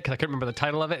wrote it, because I couldn't remember the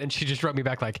title of it. And she just wrote me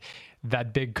back like,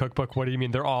 that big cookbook, what do you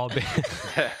mean? They're all big.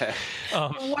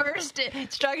 Worst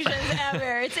instructions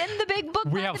ever. It's in the big book.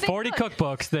 We have 40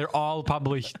 cookbooks. They're all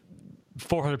probably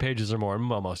 400 pages or more,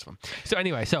 well, most of them. So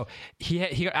anyway, he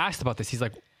got asked about this. He's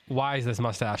like, why is this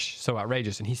mustache so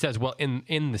outrageous? And he says, well,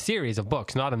 in the series of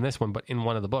books, not in this one, but in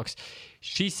one of the books,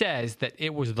 she says that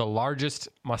it was the largest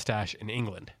mustache in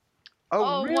England.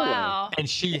 Oh, really? Wow. And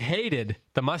she hated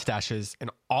the mustaches in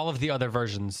all of the other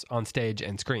versions on stage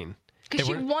and screen. Because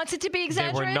she wants it to be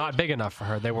exaggerated? They were not big enough for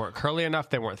her. They weren't curly enough.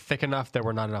 They weren't thick enough. There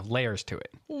were not enough layers to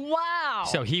it. Wow.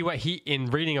 So he in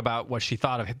reading about what she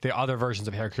thought of the other versions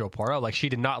of Hercule Poirot, like she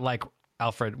did not like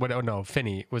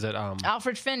Finney. Was it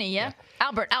Alfred Finney, yeah.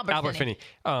 Albert Finney.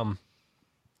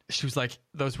 She was like,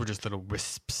 those were just little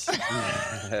wisps.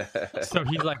 So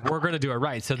he's like, we're going to do it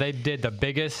right. So they did the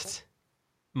biggest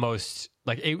most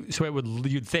like it, so it would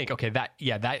you'd think okay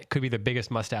that could be the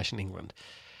biggest mustache in England.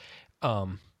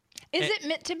 Is it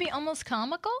meant to be almost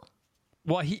comical?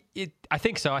 Well, I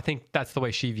think so. I think that's the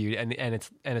way she viewed it,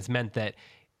 and it's meant that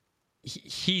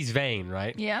he's vain,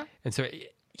 right? Yeah. And so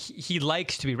he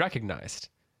likes to be recognized.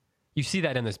 You see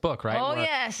that in this book, right? Oh,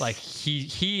 yes. Like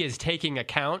he is taking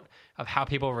account of how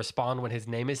people respond when his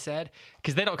name is said,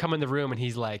 because they don't come in the room and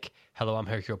he's like, "Hello, I'm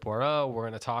Hercule Poirot. We're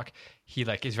going to talk." He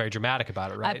like is very dramatic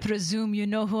about it, right? I presume you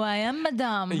know who I am,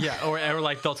 madame. Yeah, or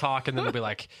like they'll talk and then they'll be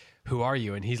like, "Who are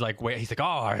you?" And he's like, "Wait." He's like,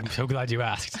 "Oh, I'm so glad you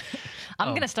asked."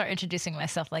 I'm going to start introducing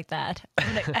myself like that.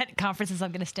 At conferences,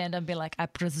 I'm going to stand up and be like, "I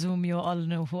presume you all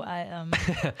know who I am."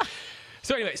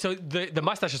 So anyway, so the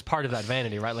mustache is part of that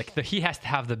vanity, right? Like he has to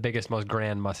have the biggest, most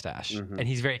grand mustache, and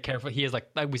he's very careful. He is like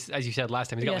as you said last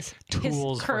time, he's got like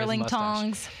tools, his curling for his mustache.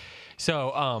 tongs.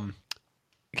 So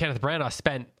Kenneth Branagh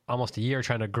spent almost a year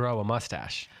trying to grow a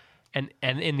mustache, and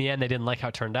in the end, they didn't like how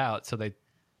it turned out, so they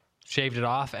shaved it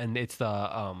off, and it's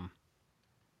the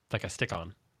like a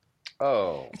stick-on.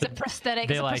 Oh, It's a prosthetic.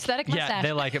 It's a prosthetic mustache. Yeah,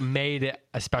 they like made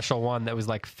a special one that was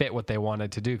like fit what they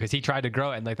wanted to do because he tried to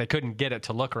grow it and like they couldn't get it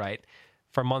to look right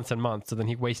for months and months. So then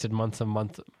he wasted months and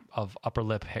months of upper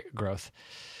lip growth.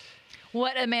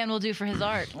 What a man will do for his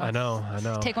art. I know.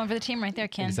 Take one for the team right there,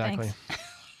 Ken. Exactly.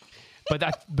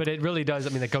 Thanks. but it really does. I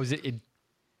mean, it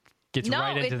gets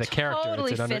right into the character.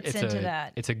 Totally fits into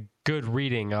that. It's a good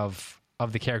reading of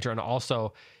the character, and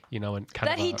also, you know, and kind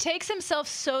that of he takes himself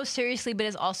so seriously, but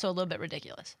is also a little bit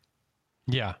ridiculous.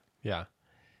 Yeah.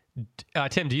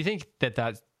 Tim, do you think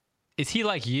that is he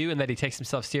like you in that he takes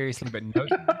himself seriously but knows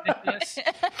he's ridiculous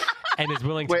and is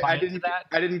willing to buy into that?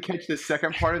 I didn't catch the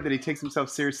second part of that. He takes himself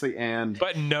seriously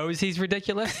but knows he's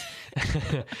ridiculous,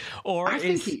 or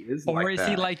does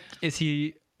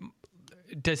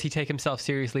he take himself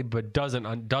seriously but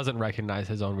doesn't recognize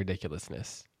his own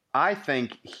ridiculousness? I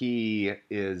think he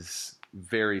is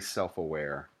very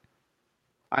self-aware.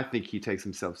 I think he takes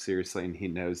himself seriously and he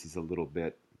knows he's a little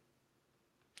bit.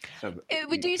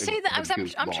 Do you say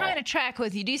that? I'm trying to track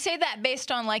with you. Do you say that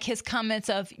based on like his comments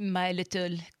of my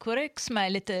little quirks, my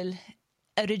little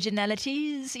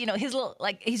originalities? You know, his little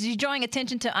like he's drawing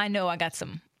attention to. I know I got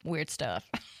some weird stuff.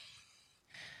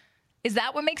 Is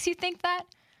that what makes you think that?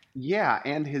 Yeah,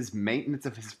 and his maintenance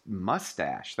of his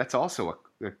mustache. That's also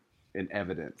an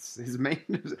evidence. His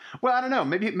maintenance. Well, I don't know.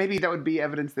 Maybe that would be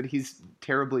evidence that he's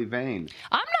terribly vain.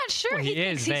 I'm not sure he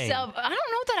thinks is vain. I don't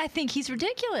know that I think he's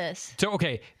ridiculous. So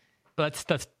okay, that's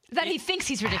that he thinks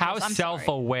he's ridiculous. How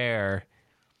self-aware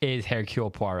is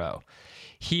Hercule Poirot?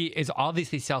 He is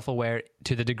obviously self-aware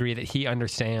to the degree that he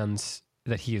understands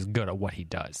that he is good at what he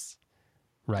does.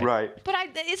 Right. But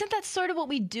isn't that sort of what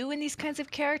we do in these kinds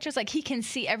of characters? Like he can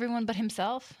see everyone but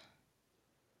himself.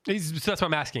 So that's what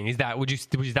I'm asking. Is that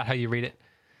how you read it?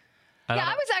 I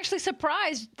was actually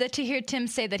surprised to hear Tim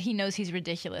say that he knows he's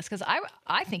ridiculous because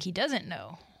I think he doesn't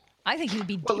know. I think he would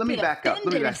be deeply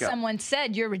offended if someone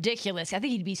said you're ridiculous. I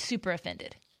think he'd be super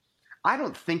offended. I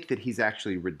don't think that he's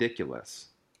actually ridiculous.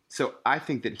 So I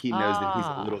think that he knows that he's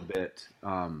a little bit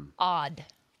odd.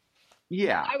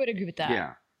 Yeah, I would agree with that.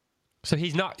 Yeah. So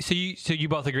he's not. So you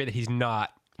both agree that he's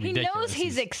not ridiculous. He knows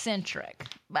he's eccentric,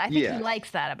 but I think he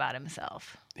likes that about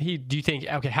himself. Do you think?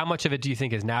 Okay, how much of it do you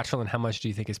think is natural, and how much do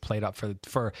you think is played up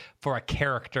for a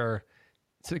character?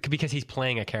 So because he's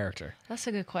playing a character. That's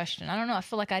a good question. I don't know. I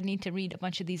feel like I need to read a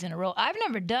bunch of these in a row. I've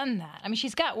never done that. I mean,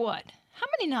 she's got what? How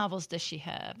many novels does she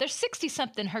have? There's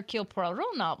 60-something Hercule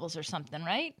Poirot novels or something,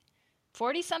 right?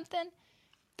 40-something?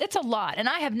 It's a lot. And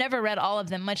I have never read all of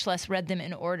them, much less read them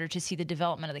in order to see the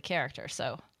development of the character.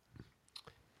 So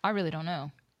I really don't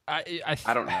know.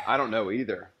 I don't know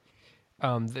either.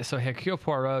 So Hercule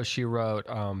Poirot, she wrote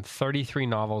 33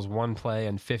 novels, one play,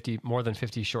 and more than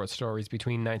 50 short stories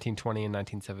between 1920 and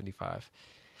 1975.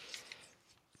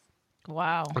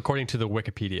 Wow. According to the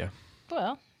Wikipedia.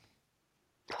 Well,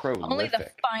 prolific. Only the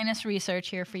finest research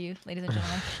here for you, ladies and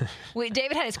gentlemen.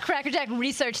 David had his crackerjack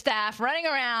research staff running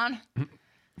around.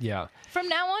 Yeah. From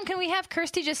now on, can we have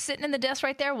Kirsty just sitting in the desk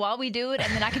right there while we do it,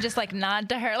 and then I can just like nod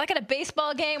to her, like at a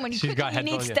baseball game when you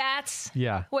need stats?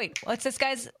 Yeah. Wait, what's this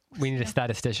guy's? We need a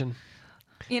statistician.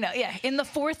 You know, yeah. In the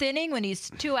fourth inning, when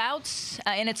he's 2 outs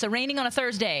and it's raining on a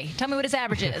Thursday, tell me what his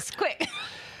average is, quick.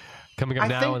 Coming up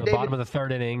now in the bottom of the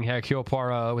third inning, Hercule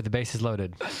Poirot with the bases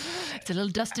loaded. It's a little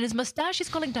dust in his mustache. He's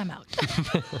calling timeout.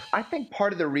 I think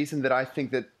part of the reason that I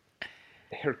think that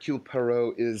Hercule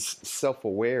Poirot is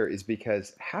self-aware is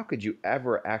because how could you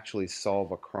ever actually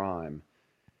solve a crime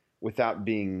without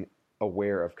being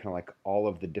aware of kind of like all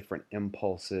of the different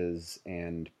impulses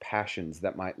and passions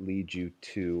that might lead you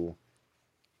to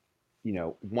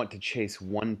want to chase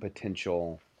one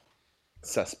potential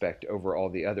suspect over all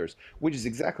the others, which is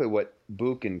exactly what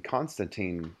Book and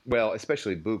Constantine, well,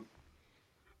 especially Book,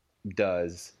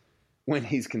 does when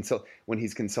he's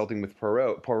consulting with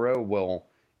Poirot. Poirot will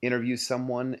interview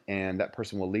someone, and that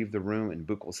person will leave the room, and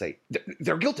Book will say,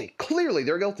 "They're guilty. Clearly,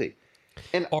 they're guilty."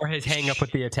 Or his hang up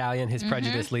with the Italian, his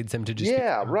prejudice leads him to just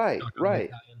right.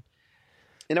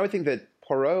 And I would think that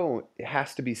Poirot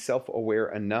has to be self-aware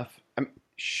enough.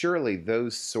 Surely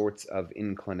those sorts of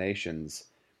inclinations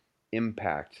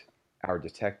impact our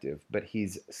detective, but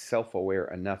he's self-aware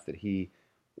enough that he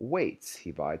waits,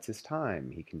 he bides his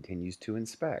time, he continues to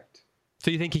inspect.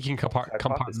 So you think he can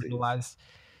compartmentalize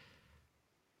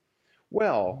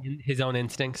his own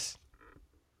instincts?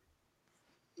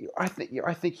 I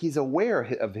think he's aware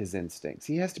of his instincts.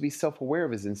 He has to be self-aware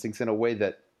of his instincts in a way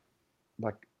that,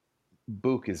 like,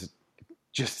 Book is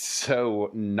just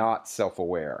so not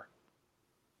self-aware.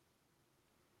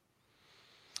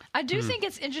 I do think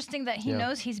it's interesting that he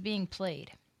knows he's being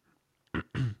played.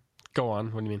 Go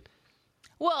on. What do you mean?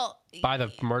 Well, by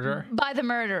the murderer? By the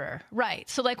murderer, right.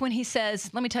 So like when he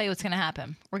says, let me tell you what's going to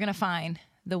happen. We're going to find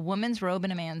the woman's robe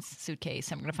in a man's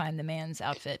suitcase, and we're going to find the man's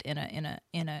outfit in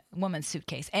a woman's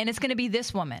suitcase. And it's going to be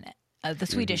this woman, the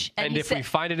Swedish. And if we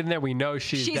find it in there, we know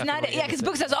she's not. Yeah, because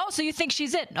Book says, "Oh, so you think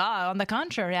she's it?" On the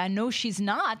contrary, I know she's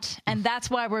not, and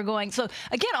that's why we're going. So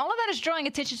again, all of that is drawing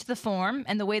attention to the form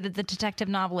and the way that the detective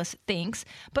novelist thinks.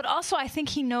 But also, I think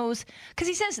he knows, because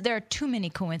he says there are too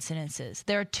many coincidences,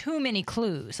 there are too many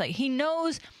clues. Like he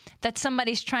knows that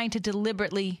somebody's trying to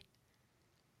deliberately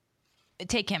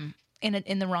take him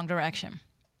in the wrong direction.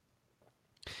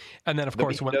 And then, of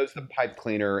course, he knows the pipe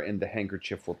cleaner and the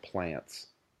handkerchief were plants.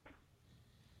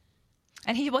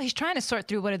 And he's trying to sort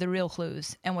through what are the real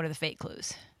clues and what are the fake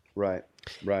clues. Right.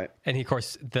 And of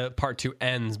course, the part 2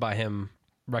 ends by him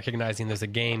recognizing there's a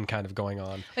game kind of going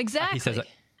on. Exactly. He says,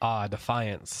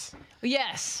 defiance.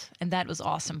 Yes. And that was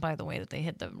awesome, by the way, that they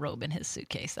hid the robe in his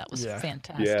suitcase. That was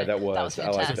fantastic. Yeah, that was fantastic. I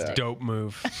like that. It's a dope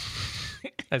move.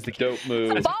 Dope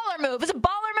move. It's a baller move. It's a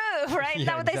baller move, right? Is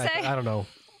that what they say? I don't know.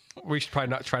 We should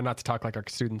probably try not to talk like our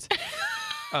students.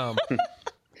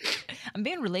 I'm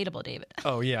being relatable, David.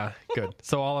 Oh, yeah. Good.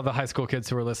 So all of the high school kids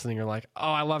who are listening are like,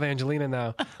 oh, I love Angelina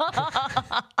now.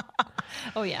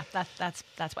 Oh, yeah. That's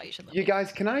why you should love You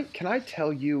guys, can I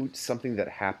tell you something that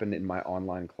happened in my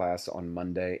online class on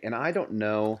Monday? And I don't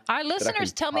know. Our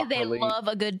listeners tell me they love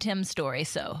a good Tim story,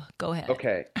 so go ahead.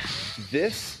 Okay.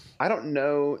 I don't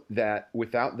know that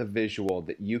without the visual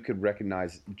that you could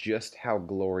recognize just how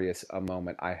glorious a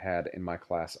moment I had in my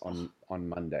class on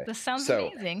Monday. This sounds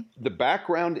amazing. The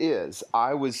background is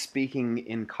I was speaking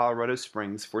in Colorado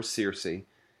Springs for Circe,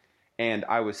 and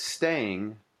I was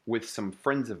staying with some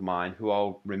friends of mine who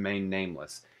all remain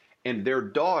nameless. And their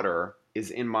daughter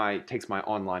takes my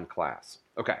online class.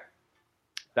 Okay.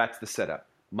 That's the setup.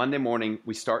 Monday morning,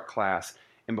 we start class.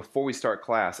 And before we start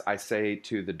class, I say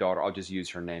to the daughter, I'll just use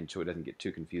her name so it doesn't get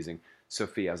too confusing,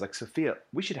 Sophia. I was like, Sophia,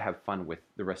 we should have fun with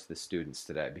the rest of the students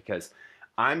today because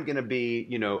I'm going to be,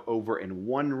 over in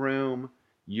one room.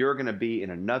 You're going to be in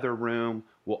another room.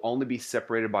 We'll only be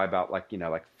separated by about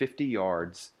 50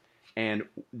 yards. And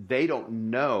they don't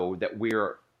know that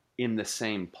we're in the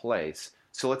same place.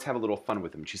 So let's have a little fun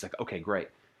with them. She's like, okay, great.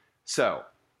 So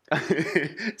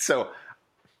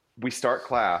we start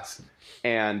class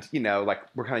and,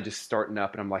 we're kind of just starting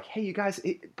up and I'm like, hey, you guys,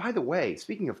 by the way,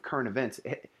 speaking of current events,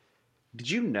 did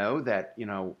you know that,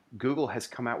 Google has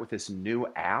come out with this new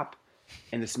app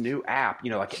and this new app,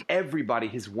 everybody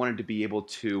has wanted to be able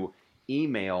to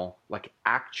email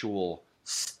actual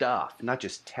stuff, not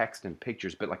just text and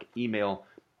pictures, but email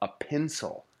a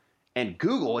pencil. And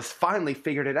Google has finally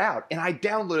figured it out. And I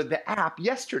downloaded the app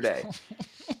yesterday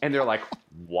and they're like,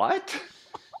 what?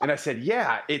 And I said,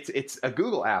 yeah, it's a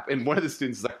Google app. And one of the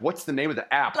students is like, what's the name of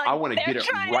the app? I want to get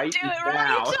it right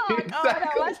now. Exactly. Oh,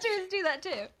 no, my students do that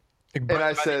too. And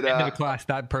I said, end of the class,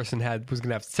 that person was going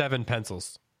to have 7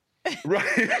 pencils. Right,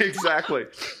 exactly.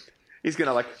 He's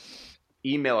going to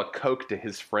email a Coke to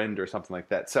his friend or something like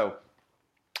that. So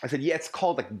I said, yeah, it's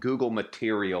called Google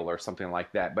Material or something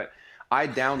like that. But I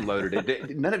downloaded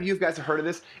it. None of you guys have heard of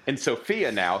this. And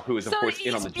Sophia now, who is, of course,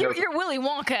 in on the joke. You're Willy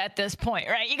Wonka at this point,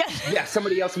 right? Yeah,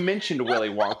 somebody else mentioned Willy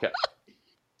Wonka.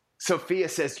 Sophia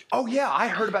says, oh, yeah, I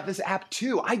heard about this app,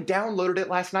 too. I downloaded it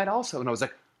last night also. And I was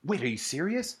like, wait, are you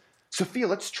serious? Sophia,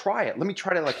 let's try it. Let me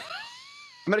try to, I'm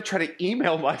going to try to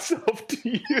email myself to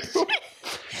you.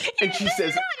 And she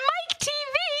says, not Mike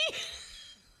TV.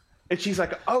 And she's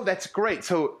like, oh, that's great.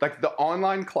 So, the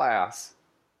online class,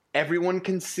 everyone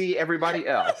can see everybody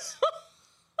else.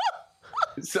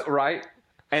 So, right?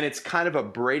 And it's kind of a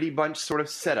Brady Bunch sort of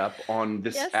setup on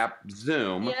this app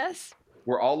Zoom. Yes.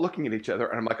 We're all looking at each other,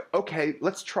 and I'm like, okay,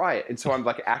 let's try it. And so I'm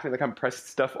like acting like I'm pressing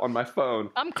stuff on my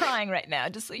phone. I'm crying right now,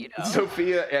 just so you know.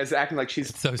 Sophia is acting like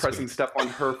she's pressing sweet. stuff on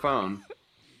her phone.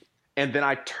 And then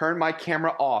I turn my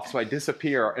camera off, so I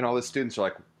disappear, and all the students are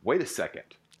like, wait a second.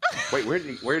 Wait, where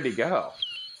did he go?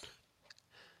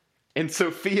 And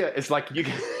Sophia is like, you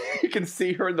can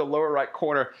see her in the lower right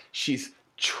corner. She's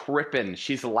tripping.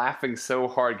 She's laughing so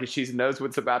hard because she knows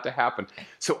what's about to happen.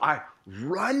 So I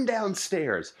run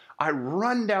downstairs. I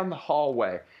run down the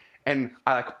hallway, and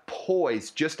I like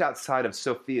poise just outside of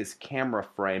Sophia's camera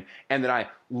frame, and then I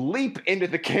leap into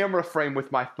the camera frame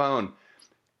with my phone.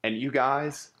 And you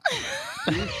guys,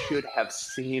 you should have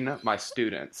seen my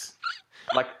students.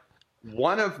 Like,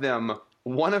 one of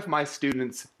my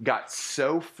students got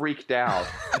so freaked out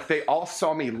that they all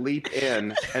saw me leap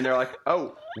in, and they're like,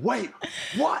 oh, wait,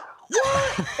 what?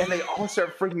 And they all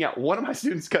start freaking out. One of my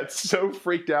students got so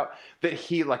freaked out that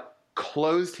he like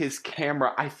closed his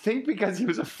camera, I think because he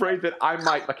was afraid that I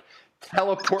might like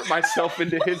teleport myself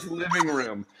into his living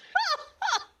room.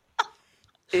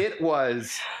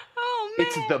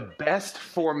 It's the best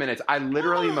 4 minutes. I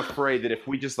literally am afraid that if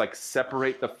we just like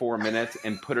separate the 4 minutes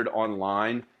and put it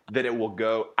online, that it will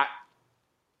go.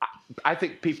 I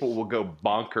think people will go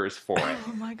bonkers for it.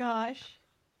 Oh my gosh.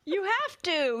 You have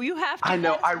to. I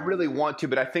know. I really want to,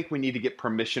 but I think we need to get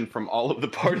permission from all of the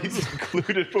parties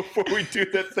included before we do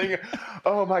that thing.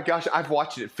 Oh my gosh. I've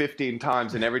watched it 15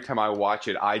 times, and every time I watch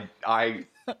it, I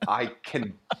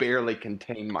can barely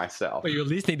contain myself. Well, you at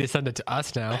least need to send it to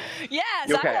us now.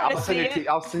 Yes. Okay, I'll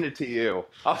send it to you.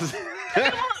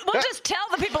 We'll just tell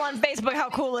the people on Facebook how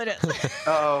cool it is.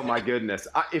 Oh my goodness!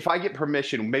 If I get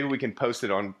permission, maybe we can post it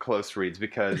on Close Reads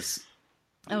because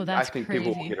that's I think crazy.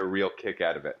 people will get a real kick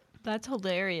out of it. That's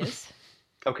hilarious.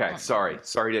 Okay, sorry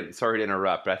to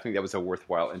interrupt, but I think that was a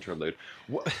worthwhile interlude.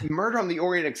 Murder on the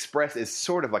Orient Express is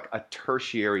sort of like a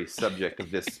tertiary subject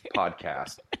of this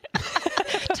podcast.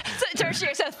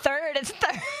 Tertiary, so third. It's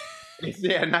third.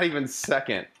 Yeah, not even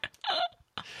second.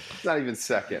 Not even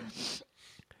second.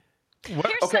 Here's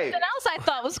something else I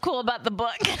thought was cool about the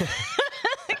book.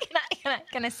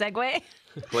 Can I segue?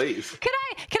 Please. Can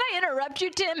I interrupt you,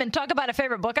 Tim, and talk about a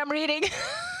favorite book I'm reading?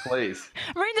 Please.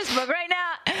 I'm reading this book right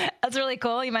now. That's really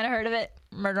cool. You might have heard of it.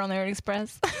 Murder on the Orient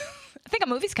Express. I think a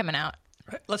movie's coming out.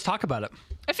 Let's talk about it.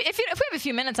 If we have a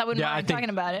few minutes, I wouldn't mind talking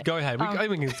about it. Go ahead. I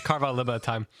think we can carve out a little bit of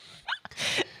time.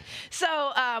 So,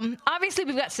 obviously,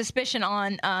 we've got suspicion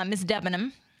on Miss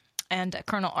Debenham and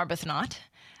Colonel Arbuthnot,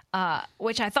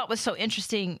 which I thought was so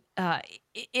interesting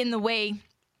in the way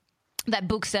that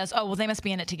Book says, oh, well, they must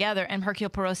be in it together. And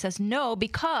Hercule Poirot says, no,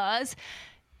 because,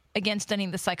 again, studying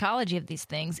the psychology of these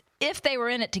things, if they were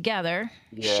in it together,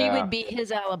 she would be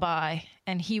his alibi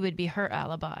and he would be her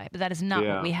alibi. But that is not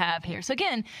what we have here. So,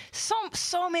 again,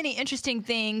 so many interesting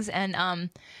things.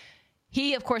 And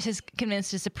he, of course, is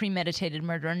convinced it's a premeditated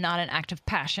murder, not an act of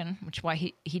passion, which is why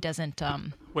he doesn't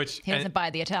buy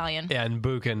the Italian. Yeah, and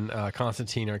Book and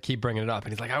Constantine keep bringing it up,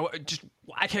 and he's like,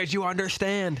 why can't you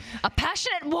understand? A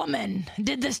passionate woman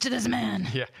did this to this man,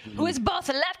 who is both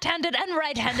left-handed and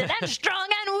right-handed, and strong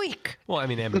and weak. Well, I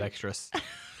mean, ambidextrous.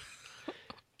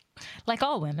 Like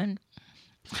all women.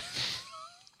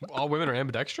 All women are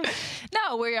ambidextrous?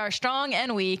 No, we are strong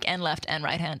and weak and left and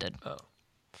right-handed. Oh.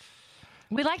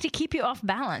 We like to keep you off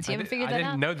balance. You haven't figured that out?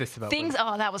 I didn't know this about things.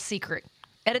 women. Oh, that was secret.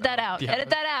 Edit that out. Yeah. Edit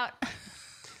that out.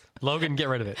 Logan, get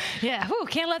rid of it. Yeah,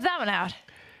 can't let that one out.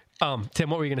 Tim,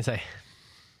 what were you going to say?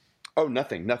 Oh,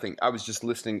 nothing. I was just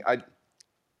listening.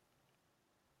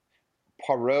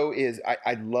 Poirot is,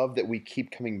 I love that we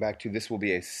keep coming back to this will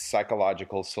be a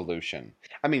psychological solution.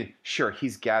 I mean, sure,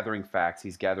 he's gathering facts,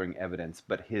 he's gathering evidence,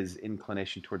 but his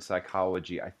inclination towards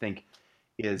psychology, I think,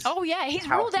 is... Oh, yeah, he's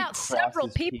ruled out several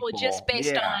people just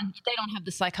based on they don't have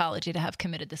the psychology to have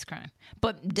committed this crime.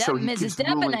 But Mrs.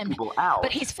 Debenham,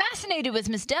 but he's fascinated with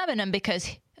Miss Debenham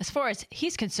because as far as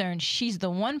he's concerned, she's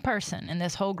the one person in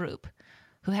this whole group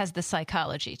who has the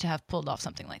psychology to have pulled off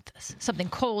something like this. Something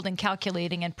cold and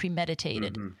calculating and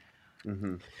premeditated. Mm-hmm.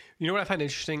 Mm-hmm. You know what I find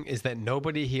interesting is that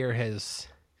nobody here has,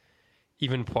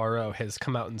 even Poirot, has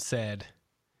come out and said,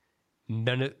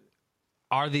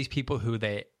 are these people who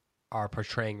they are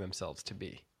portraying themselves to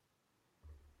be?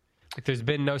 Like, there's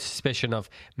been no suspicion of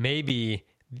maybe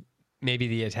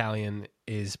the Italian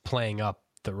is playing up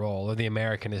the role, or the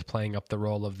American is playing up the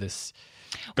role of this.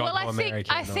 Well,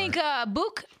 I think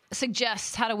Book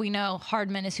suggests, how do we know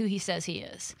Hardman is who he says he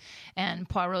is? And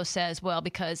Poirot says, well,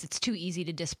 because it's too easy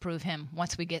to disprove him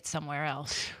once we get somewhere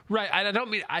else. Right.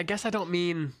 I guess I don't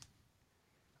mean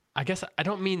I guess I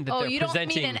don't mean that Oh, they're you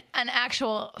presenting... don't mean an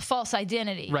actual false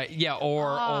identity. Right, yeah,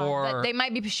 or... that they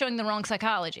might be showing the wrong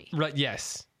psychology. Right,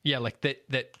 yes. Yeah, like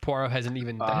that Poirot hasn't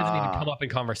even come up in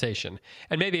conversation.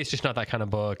 And maybe it's just not that kind of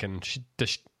book, and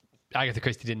Agatha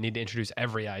Christie didn't need to introduce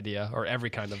every idea or every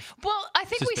kind of Well, I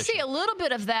think suspicion. we see a little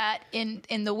bit of that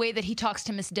in the way that he talks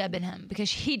to Miss Debenham, because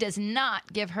he does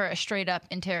not give her a straight up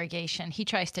interrogation. He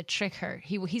tries to trick her.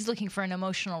 He's looking for an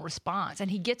emotional response, and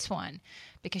he gets one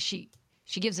because she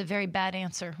gives a very bad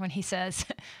answer when he says,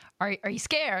 "Are you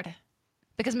scared?"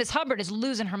 Because Miss Hubbard is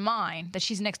losing her mind that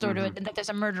she's next door to it and that there's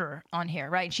a murderer on here,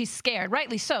 right? And she's scared,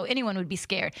 rightly so. Anyone would be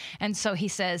scared. And so he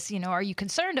says, "Are you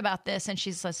concerned about this?" And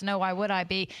she says, "No, why would I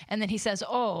be?" And then he says,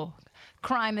 "Oh,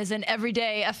 crime is an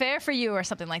everyday affair for you," or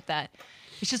something like that.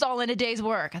 It's just all in a day's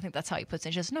work. I think that's how he puts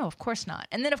it. She says, "No, of course not."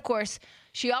 And then, of course,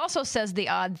 she also says the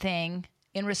odd thing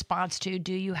in response to,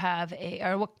 "Do you have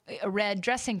a red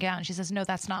dressing gown?" She says, "No,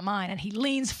 that's not mine." And he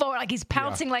leans forward like he's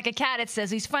pouncing like a cat. It says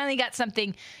he's finally got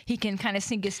something he can kind of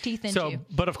sink his teeth into. So,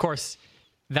 but of course,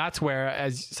 that's where,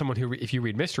 as someone who, if you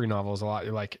read mystery novels a lot,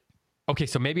 you're like, okay,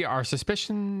 so maybe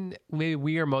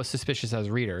we are most suspicious as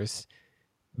readers,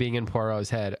 being in Poirot's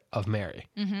head, of Mary.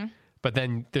 Mm-hmm. But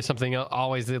then there's something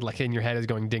always like in your head is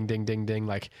going ding, ding, ding, ding,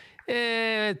 like,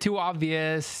 too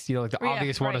obvious. Like the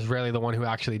obvious one is rarely the one who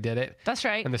actually did it. That's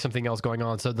right. And there's something else going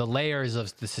on. So the layers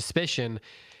of the suspicion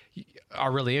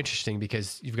are really interesting,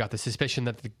 because you've got the suspicion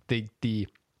that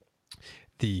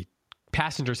the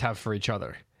passengers have for each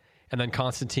other. And then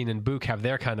Constantine and Bouc have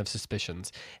their kind of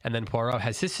suspicions. And then Poirot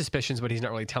has his suspicions, but he's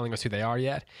not really telling us who they are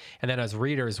yet. And then as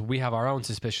readers, we have our own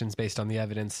suspicions based on the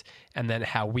evidence, and then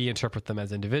how we interpret them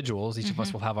as individuals. Each of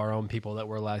us will have our own people that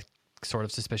we're like sort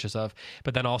of suspicious of.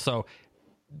 But then also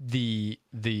the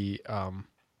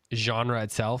genre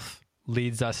itself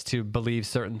leads us to believe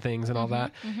certain things and all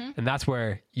that. Mm-hmm. And that's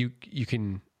where you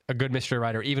can... A good mystery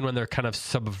writer, even when they're kind of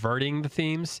subverting the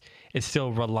themes, is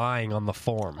still relying on the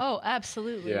form. Oh,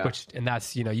 absolutely. Yeah. And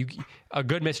that's, a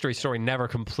good mystery story never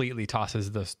completely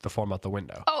tosses the form out the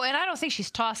window. Oh, and I don't think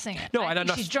she's tossing it. No, I think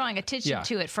don't. she's drawing attention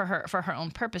to it for her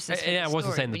own purposes. And I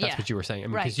wasn't saying that's what you were saying.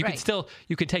 Because you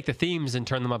can take the themes and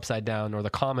turn them upside down, or the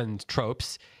common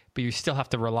tropes, but you still have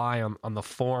to rely on the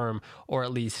form, or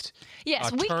at least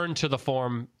turn to the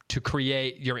form to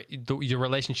create your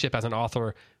relationship as an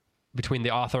author, between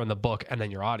the author and the book, and then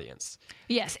your audience.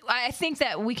 Yes, I think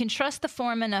that we can trust the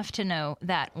form enough to know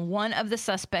that one of the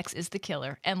suspects is the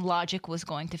killer, and logic was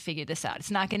going to figure this out.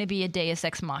 It's not going to be a deus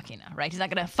ex machina, right? He's not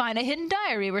going to find a hidden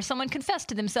diary where someone confessed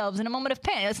to themselves in a moment of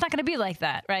pain. It's not going to be like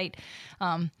that, right?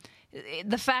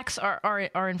 The facts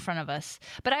are in front of us.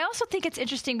 But I also think it's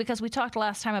interesting because we talked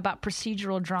last time about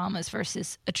procedural dramas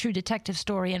versus a true detective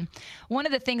story. And one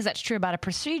of the things that's true about a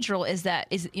procedural is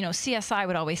CSI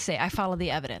would always say, "I follow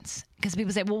the evidence." Because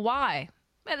people say, "Well, why?"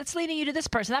 Well, it's leading you to this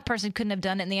person. That person couldn't have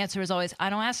done it. And the answer is always, "I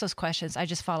don't ask those questions. I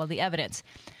just follow the evidence."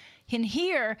 And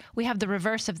here we have the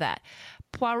reverse of that.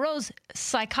 Poirot's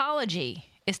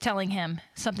psychology is telling him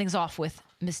something's off with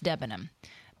Miss Debenham.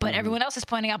 But everyone else is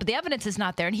pointing out, but the evidence is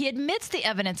not there. And he admits the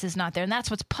evidence is not there. And that's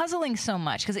what's puzzling so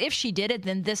much. Because if she did it,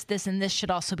 then this, and this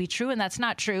should also be true. And that's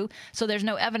not true. So there's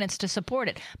no evidence to support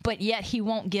it. But yet he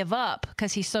won't give up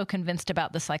because he's so convinced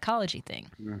about the psychology thing.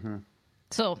 Mm-hmm.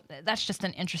 So that's just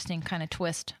an interesting kind of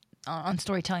twist on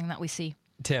storytelling that we see.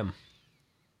 Tim,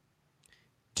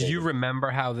 do you remember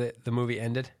how the movie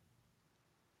ended?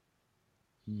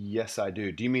 Yes, I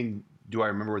do. Do I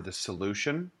remember the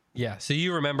solution? Yeah, so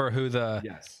you remember who the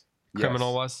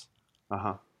criminal was?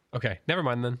 Uh-huh. Okay, never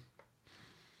mind then.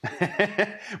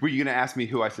 Were you going to ask me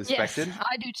who I suspected? Yes,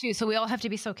 I do too, so we all have to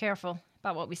be so careful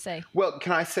about what we say. Well,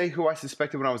 can I say who I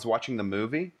suspected when I was watching the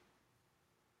movie?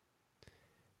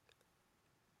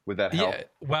 Would that help? Yeah,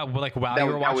 while you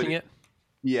were watching it?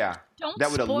 Yeah.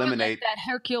 That would eliminate... that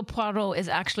Hercule Poirot is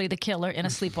actually the killer in a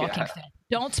sleepwalking film.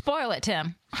 Don't spoil it,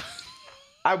 Tim.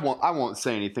 I won't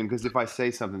say anything, because if I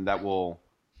say something, that will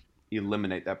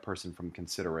eliminate that person from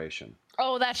consideration.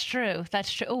 Oh, that's true.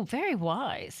 Oh, very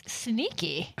wise.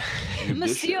 Sneaky.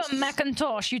 Monsieur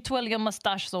Macintosh, you twirl your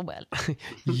mustache so well.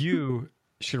 You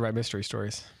should write mystery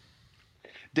stories.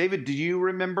 David, do you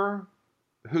remember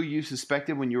who you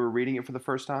suspected when you were reading it for the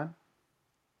first time?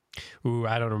 Ooh,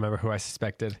 I don't remember who I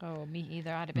suspected. Oh, me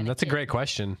either. I'd have been That's a great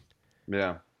question.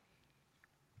 Yeah.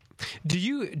 Do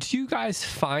you guys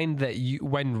find that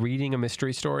when reading a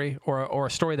mystery story or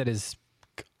a story that is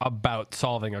about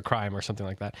solving a crime or something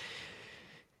like that,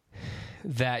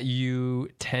 that you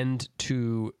tend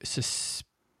to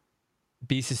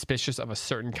be suspicious of a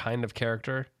certain kind of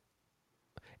character,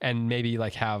 and maybe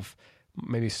have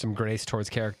some grace towards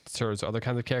other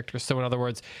kinds of characters? So in other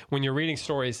words, when you're reading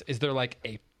stories, is there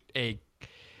like a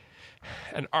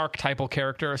archetypal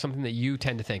character or something that you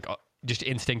tend to think just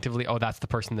instinctively, oh, that's the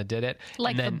person that did it.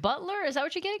 Like the butler? Is that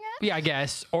what you're getting at? Yeah, I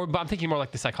guess. But I'm thinking more like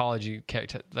the psychology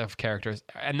of characters.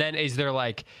 And then is there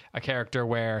like a character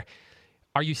where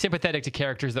are you sympathetic to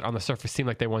characters that on the surface seem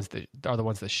like they're the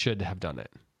ones that should have done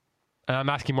it? And I'm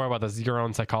asking more about your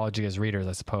own psychology as readers,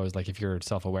 I suppose. Like if you're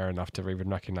self-aware enough to even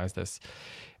recognize this.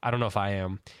 I don't know if I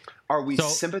am. Are we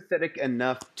sympathetic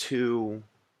enough to...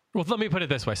 Well, let me put it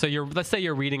this way. So let's say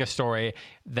you're reading a story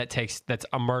that's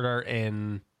a murder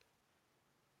in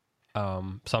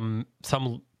some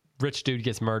rich dude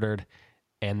gets murdered,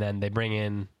 and then they bring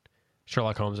in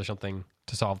Sherlock Holmes or something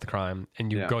to solve the crime, and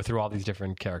you go through all these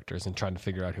different characters and trying to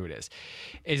figure out who it is.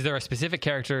 Is there a specific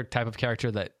type of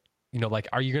character that, like,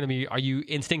 are you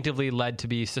instinctively led to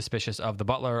be suspicious of the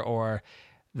butler or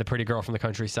the pretty girl from the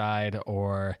countryside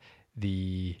or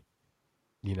the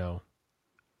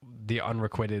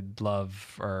unrequited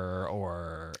love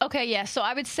or Okay, yeah. So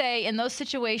I would say in those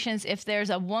situations, if there's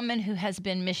a woman who has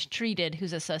been mistreated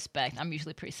who's a suspect, I'm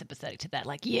usually pretty sympathetic to that.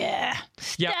 Like,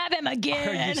 stab him again.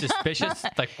 Are you suspicious?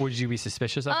 Like, would you be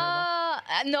suspicious of her?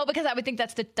 No, because I would think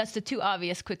that's the too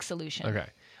obvious quick solution. Okay.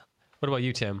 What about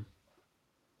you, Tim?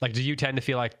 Like, do you tend to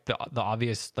feel like the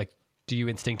obvious, like, do you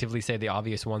instinctively say the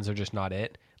obvious ones are just not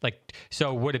it? Like,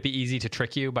 so would it be easy to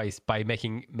trick you by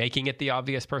making it the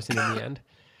obvious person in the end?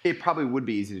 It probably would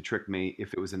be easy to trick me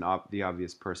if it was the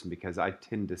obvious person, because I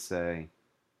tend to say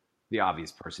the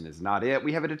obvious person is not it.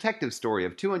 We have a detective story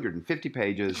of 250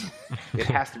 pages. It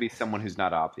has to be someone who's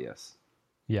not obvious.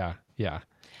 Yeah.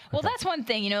 Well, that's one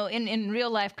thing. In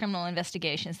real life criminal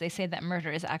investigations, they say that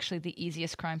murder is actually the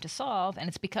easiest crime to solve, and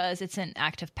it's because it's an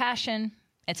act of passion.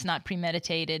 It's not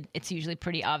premeditated. It's usually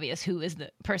pretty obvious who is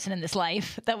the person in this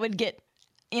life that would get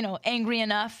angry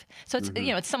enough. So it's,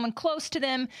 it's someone close to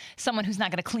them, someone who's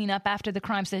not going to clean up after the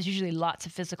crime. So there's usually lots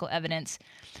of physical evidence.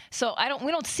 So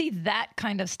we don't see that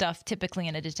kind of stuff typically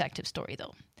in a detective story,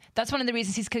 though. That's one of the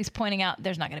reasons he's pointing out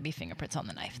there's not going to be fingerprints on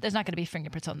the knife. There's not going to be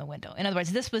fingerprints on the window. In other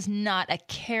words, this was not a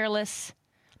careless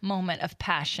moment of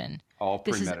passion.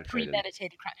 This is a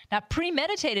premeditated crime. Now,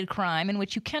 premeditated crime in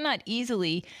which you cannot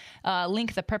easily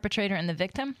link the perpetrator and the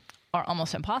victim are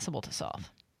almost impossible to solve.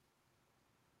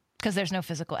 Because there's no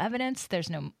physical evidence,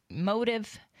 there's no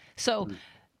motive. So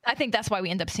I think that's why we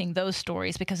end up seeing those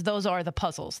stories, because those are the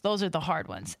puzzles. Those are the hard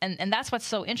ones. And that's what's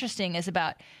so interesting is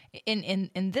about in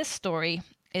this story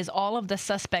is all of the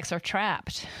suspects are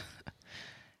trapped.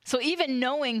 So even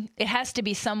knowing it has to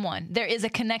be someone, there is a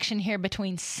connection here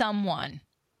between someone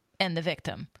and the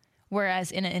victim.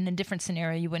 Whereas in a different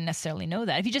scenario, you wouldn't necessarily know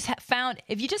that. If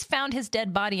you just found his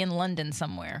dead body in London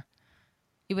somewhere,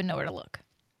 you wouldn't know where to look.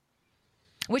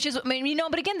 Which is,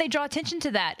 but again, they draw attention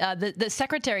to that. The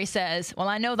secretary says, well,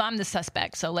 I know that I'm the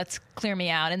suspect, so let's clear me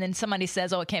out. And then somebody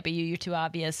says, oh, it can't be you, you're too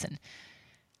obvious.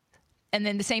 And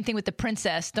then the same thing with the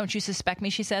princess. Don't you suspect me?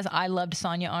 She says, I loved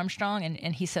Sonia Armstrong.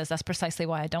 And he says, that's precisely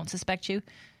why I don't suspect you.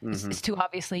 It's too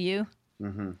obviously you.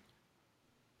 Mm-hmm.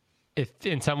 If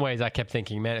in some ways I kept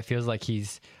thinking, man, it feels like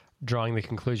he's drawing the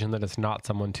conclusion that it's not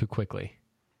someone too quickly.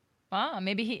 Wow,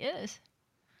 maybe he is.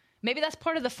 Maybe that's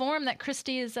part of the form that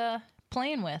Christie is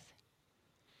playing with.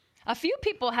 A few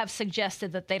people have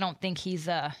suggested that they don't think he's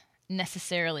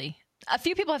necessarily... A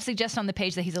few people have suggested on the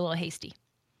page that he's a little hasty.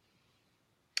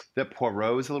 That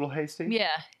Poirot is a little hasty? Yeah.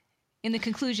 In the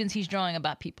conclusions he's drawing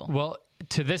about people. Well,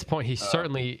 to this point, he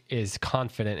certainly is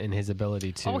confident in his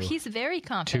ability to... Oh, he's very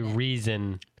confident. To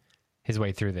reason his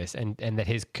way through this, and that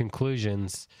his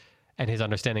conclusions and his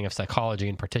understanding of psychology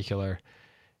in particular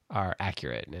are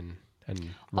accurate and right.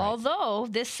 Although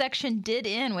this section did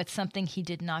end with something he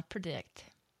did not predict.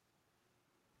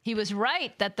 He was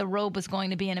right that the robe was going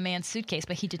to be in a man's suitcase,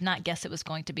 but he did not guess it was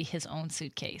going to be his own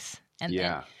suitcase. And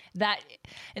then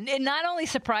it not only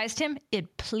surprised him,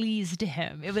 it pleased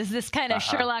him. It was this kind of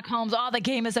Sherlock Holmes, the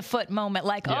game is afoot moment.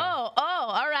 Like,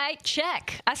 all right,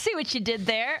 check. I see what you did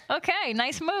there. Okay,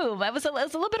 nice move. It was a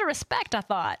little bit of respect, I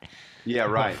thought. Yeah,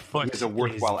 right. He's a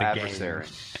worthwhile adversary.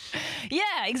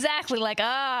 Yeah, exactly. Like,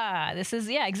 this is,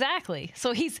 exactly.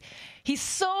 So he's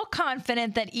so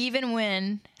confident that even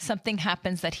when something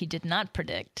happens that he did not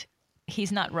predict,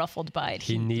 he's not ruffled by it.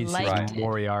 He needs his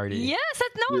Moriarty. Yes,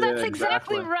 that's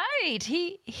exactly right.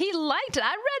 He liked it.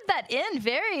 I read that in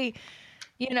very,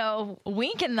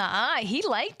 wink in the eye. He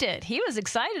liked it. He was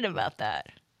excited about that.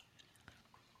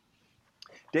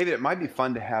 David, it might be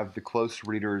fun to have the close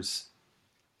readers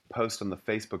post on the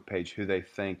Facebook page who they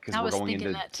think, because we're going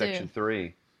into section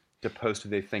 3, to post who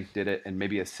they think did it and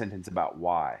maybe a sentence about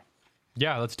why.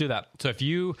 Yeah, let's do that. So if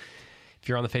you're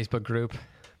on the Facebook group,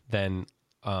 then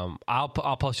I'll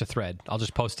post a thread. I'll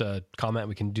just post a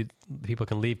comment. People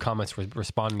can leave comments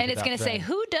responding. And to it's going to say,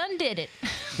 who done did it?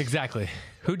 Exactly.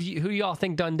 Who do y'all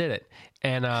think done did it?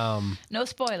 And no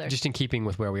spoilers. Just in keeping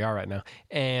with where we are right now.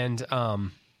 And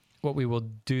what we will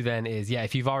do then is,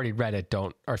 if you've already read it,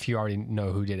 or if you already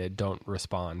know who did it, don't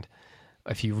respond.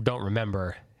 If you don't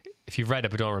remember, if you've read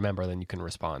it but don't remember, then you can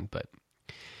respond. But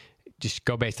just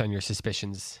go based on your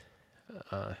suspicions.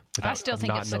 I still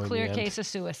think it's a clear case of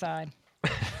suicide.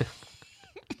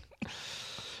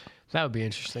 That would be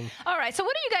interesting. All right. So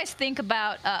what do you guys think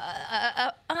about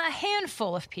a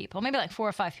handful of people, maybe like 4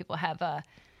 or 5 people have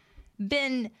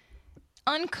been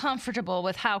uncomfortable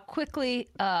with how quickly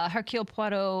Hercule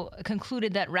Poirot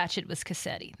concluded that Ratched was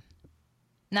Cassetti?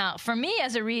 Now, for me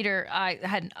as a reader,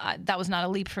 that was not a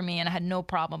leap for me, and I had no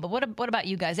problem. But what about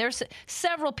you guys? There's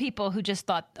several people who just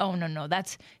thought, oh, no,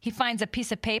 he finds a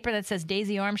piece of paper that says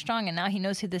Daisy Armstrong, and now he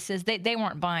knows who this is. They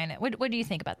weren't buying it. What do you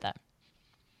think about that?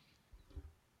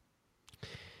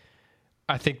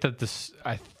 I think that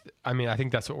I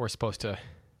think that's what we're supposed to.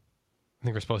 I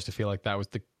think we're supposed to feel like that was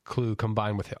the clue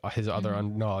combined with his other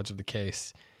knowledge of the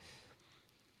case,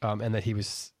 and that he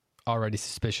was already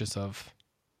suspicious of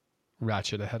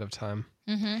Ratched ahead of time.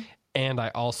 Mm-hmm. And I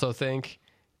also think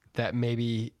that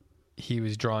maybe he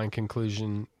was drawing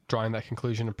that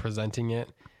conclusion and presenting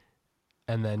it,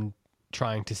 and then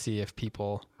trying to see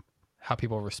how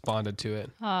people responded to it.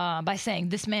 By saying,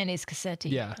 this man is Cassetti.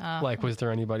 Yeah. Was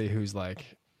there anybody who's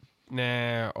like,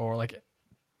 nah, or like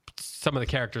some of the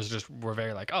characters just were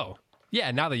very like, oh,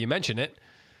 yeah, now that you mention it,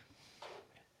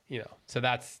 so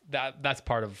that's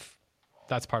part of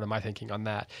my thinking on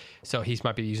that. So he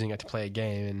might be using it to play a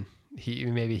game, and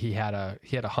he had a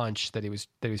hunch that he was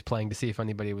playing to see if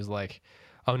anybody was like,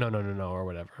 oh, no, or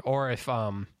whatever. Or if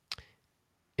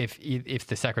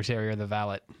the secretary or the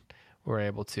valet were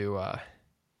able to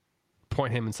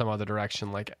point him in some other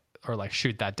direction, or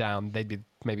shoot that down, they'd be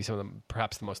maybe some of them,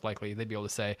 perhaps the most likely, they'd be able to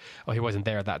say, oh, he wasn't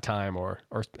there at that time, or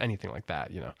anything like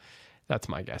that. That's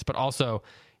my guess. But also,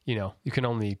 you have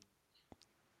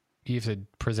to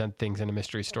present things in a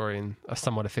mystery story in a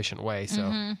somewhat efficient way.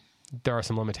 So there are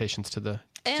some limitations to the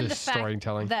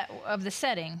storytelling. That of the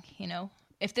setting,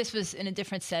 if this was in a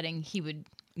different setting, he would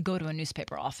go to a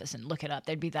newspaper office and look it up.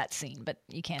 There'd be that scene, but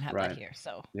you can't have that here.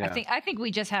 So yeah. I think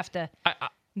we just have to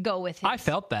go with it. I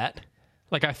felt that.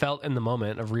 I felt in the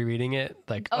moment of rereading it,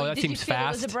 that seems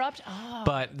fast. It was abrupt? Oh.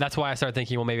 But that's why I started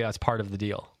thinking, well, maybe that's part of the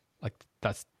deal.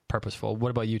 That's purposeful.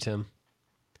 What about you, Tim?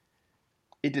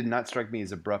 It did not strike me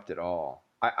as abrupt at all.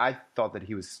 I thought that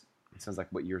he was, it sounds like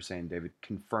what you're saying, David,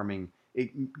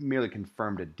 it merely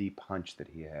confirmed a deep hunch that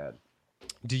he had.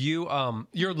 Do you,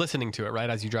 you're listening to it, right,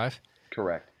 as you drive?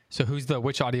 Correct. So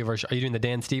which audio version? Are you doing the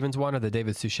Dan Stevens one or the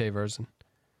David Suchet version?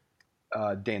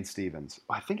 Dan Stevens.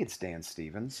 I think it's Dan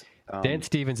Stevens. Dan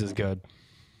Stevens is good.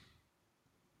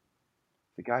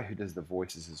 The guy who does the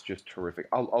voices is just terrific.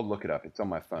 I'll look it up. It's on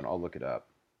my phone. I'll look it up.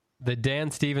 The Dan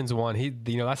Stevens one,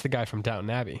 that's the guy from Downton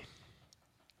Abbey.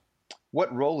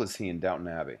 What role is he in Downton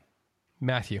Abbey?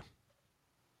 Matthew.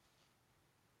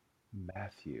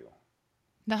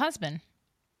 The husband.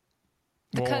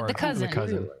 The cousin. The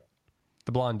cousin.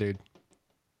 The blonde dude.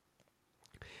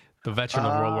 The veteran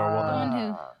of World War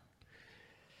I.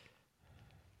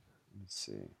 Let's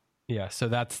see. Yeah, so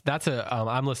that's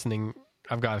I'm listening.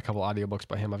 I've got a couple audiobooks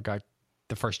by him. I've got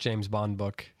the first James Bond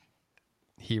book.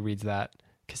 He reads that.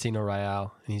 Casino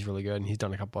Royale, and he's really good, and he's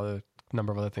done a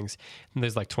number of other things. And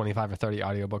there's 25 or 30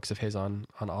 audiobooks of his on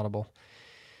Audible.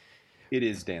 It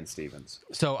is Dan Stevens.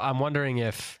 So I'm wondering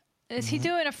if is he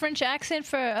doing a French accent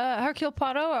for Hercule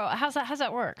Poirot, or how's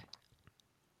that work?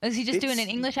 Is he just doing an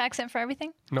English accent for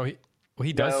everything? No,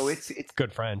 he does. No, it's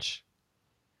good French.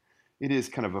 It is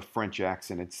kind of a French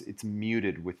accent. It's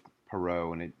muted with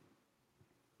Poirot, and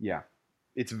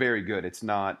it's very good. It's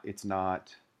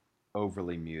not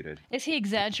overly muted. Is he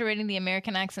exaggerating the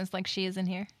American accents like she is in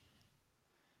here?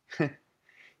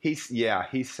 He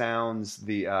sounds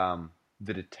the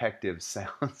detective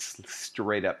sounds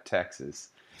straight up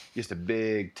Texas. Just a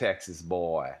big Texas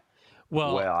boy.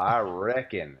 Well, I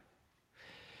reckon.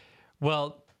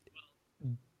 Well,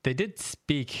 they did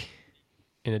speak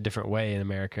in a different way in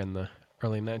America in the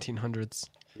early 1900s.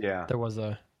 Yeah.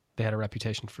 They had a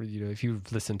reputation for, if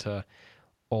you've listened to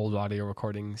old audio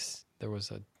recordings, there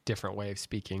was a different way of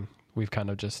speaking. We've kind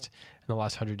of just, in the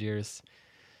last 100 years,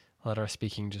 let our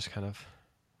speaking just kind of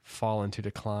fall into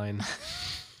decline.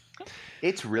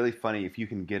 It's really funny if you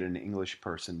can get an English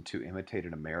person to imitate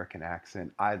an American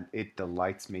accent. It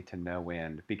delights me to no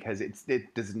end, because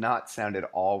it does not sound at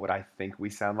all what I think we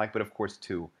sound like. But of course,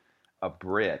 to a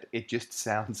Brit. It just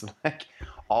sounds like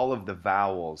all of the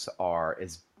vowels are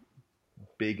as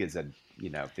big as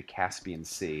the Caspian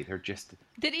Sea. They're just.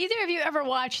 Did either of you ever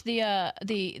watch the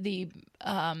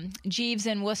Jeeves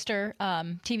and Wooster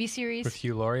TV series with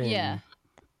Hugh Laurie? Yeah.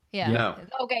 Yeah. No.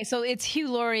 Okay, so it's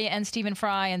Hugh Laurie and Stephen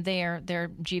Fry, and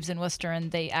they're Jeeves and Wooster, and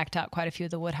they act out quite a few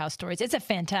of the Woodhouse stories. It's a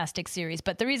fantastic series,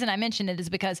 but the reason I mention it is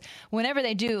because whenever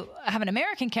they do have an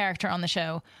American character on the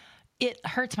show, it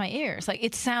hurts my ears. Like,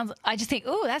 it sounds, I just think,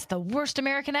 oh, that's the worst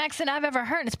American accent I've ever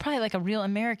heard. And it's probably like a real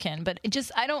American, but it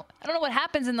just, I don't know what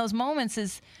happens in those moments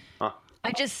is,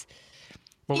 I just...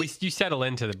 Well, you settle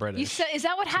into the British. Is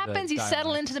that what happens? You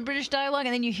settle into the British dialogue,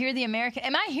 and then you hear the American.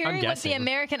 Am I hearing what the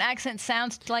American accent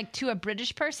sounds like to a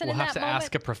British person in that moment? We'll have to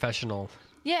ask a professional.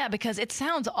 Yeah, because it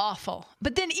sounds awful.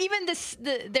 But then even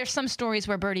there's some stories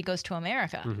where Bertie goes to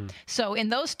America. Mm-hmm. So in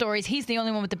those stories, he's the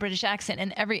only one with the British accent,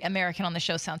 and every American on the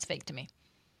show sounds fake to me.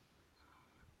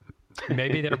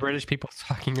 Maybe they're British people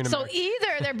talking in American. So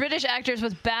either they're British actors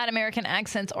with bad American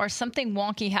accents, or something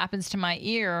wonky happens to my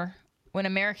ear when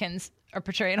Americans are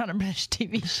portrayed on a British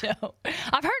TV show.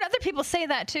 I've heard other people say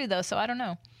that too, though, so I don't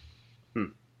know.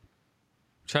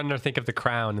 Trying to think of The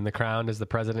Crown. In The Crown, does the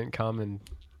president come, and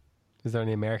is there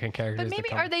any American characters? But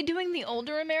maybe are they doing the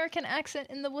older American accent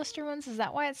in the Worcester ones? Is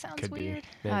that why it sounds weird?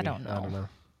 I don't know.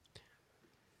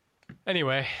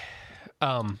 Anyway,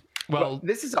 well,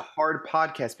 this is a hard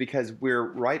podcast because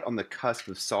we're right on the cusp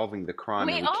of solving the crime.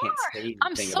 We and are. Can't say anything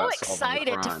I'm so about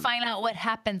excited to find out what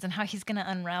happens and how he's going to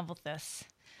unravel this.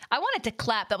 I wanted to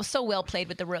clap. That was so well played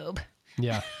with the robe.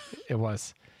 Yeah, it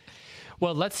was.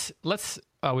 Well, let's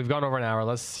we've gone over an hour.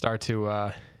 Let's start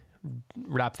to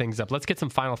wrap things up. Let's get some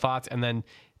final thoughts, and then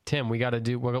Tim, we're going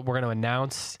to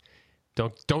announce.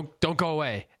 Don't go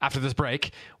away after this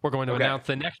break. We're going to announce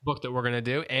the next book that we're going to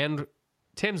do, and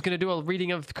Tim's going to do a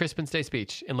reading of Crispin's Day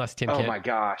speech, unless Tim can't. Oh my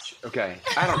gosh. Okay.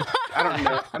 I don't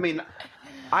know. I mean,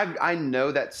 I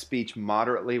know that speech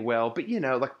moderately well, but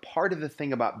like part of the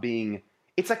thing about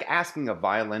it's like asking a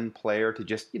violin player to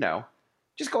just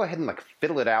go ahead and like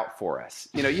fiddle it out for us.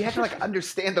 You have to like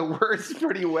understand the words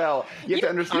pretty well. You have to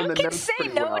understand the notes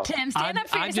pretty well. You can say no, Tim. Stand up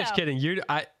for yourself. I'm just kidding.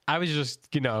 I was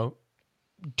just,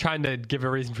 trying to give a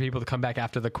reason for people to come back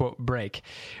after the quote break.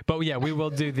 But yeah, we will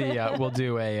do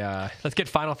let's get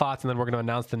final thoughts, and then we're going to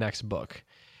announce the next book.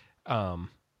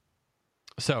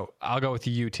 So I'll go with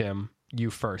you, Tim. You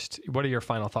first. What are your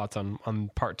final thoughts on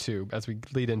part 2 as we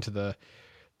lead into the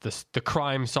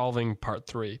crime solving part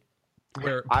 3?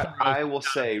 Where I will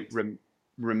say,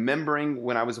 remembering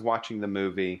when I was watching the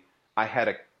movie, I had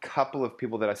a couple of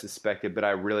people that I suspected, but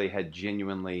I really had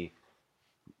genuinely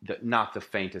not the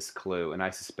faintest clue. And I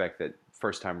suspect that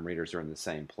first-time readers are in the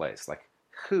same place. Like,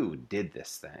 who did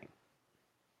this thing?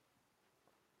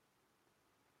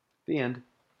 The end.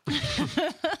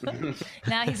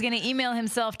 Now he's going to email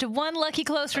himself to one lucky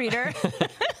close reader.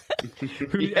 And he's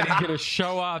going to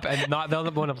show up and they'll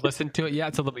not want to listen to it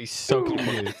yet, so they'll be so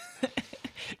confused.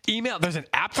 Email. There's an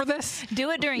app for this?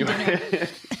 Do it during dinner.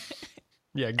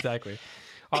 Yeah, exactly.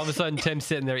 All of a sudden, Tim's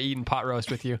sitting there eating pot roast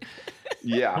with you.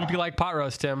 Yeah. Hope you like pot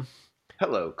roast, Tim.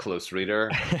 Hello, close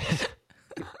reader.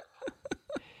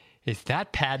 Is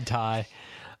that pad thai?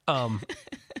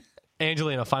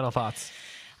 Angelina, final thoughts.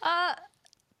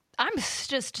 I'm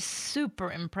just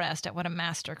super impressed at what a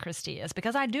master Christie is,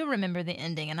 because I do remember the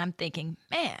ending, and I'm thinking,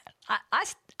 man,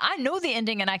 I know the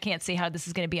ending, and I can't see how this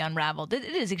is going to be unraveled. It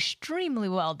is extremely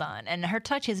well done, and her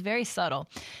touch is very subtle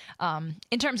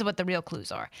in terms of what the real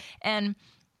clues are. And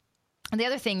the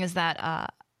other thing is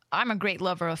that I'm a great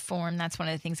lover of form. That's one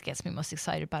of the things that gets me most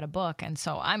excited about a book. And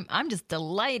so I'm just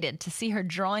delighted to see her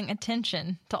drawing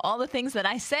attention to all the things that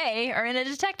I say are in a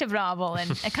detective novel and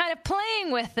kind of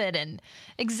playing with it and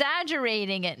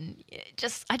exaggerating it. And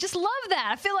I just love that.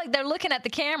 I feel like they're looking at the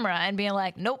camera and being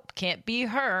like, nope, can't be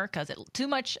her because it's too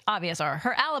much obvious. Or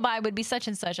her alibi would be such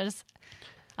and such.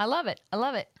 I love it. I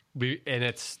love it. And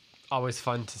it's always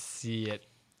fun to see it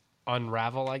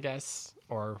unravel, I guess,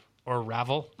 or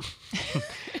ravel.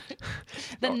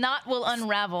 The knot will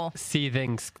unravel. See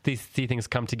things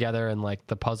come together, and like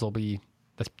the puzzle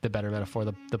that's the better metaphor.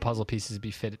 The puzzle pieces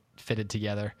be fitted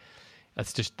together.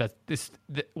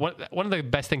 One of the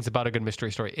best things about a good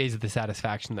mystery story is the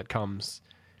satisfaction that comes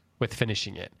with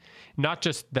finishing it. Not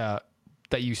just that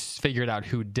you figured out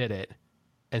who did it,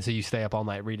 and so you stay up all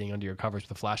night reading under your covers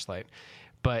with a flashlight,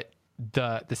 but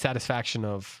the satisfaction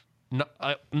of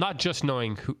not just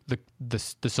knowing who the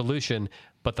solution,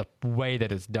 but the way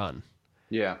that it's done.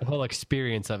 Yeah, the whole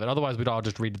experience of it. Otherwise, we'd all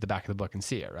just read the back of the book and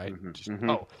see it, right? Mm-hmm.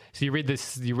 Oh, so you read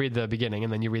the beginning,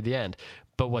 and then you read the end.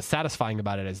 But what's satisfying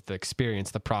about it is the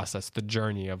experience, the process, the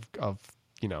journey of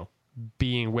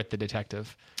being with the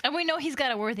detective. And we know he's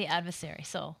got a worthy adversary,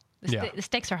 so the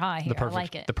stakes are high here. I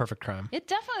like it. The perfect crime. It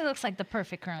definitely looks like the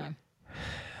perfect crime.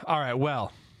 All right,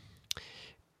 well,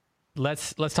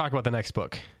 let's talk about the next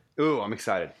book. Ooh, I'm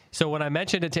excited. So when I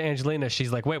mentioned it to Angelina,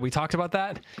 she's like, wait, we talked about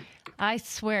that? I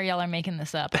swear y'all are making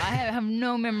this up. I have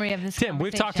no memory of this Tim,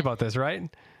 we've talked about this, right?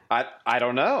 I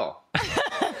don't know.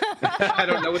 I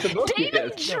don't know what the book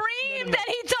David is. dreamed that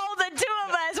he told the two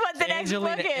of us what the next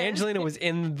book is. Angelina was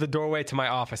in the doorway to my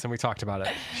office and we talked about it.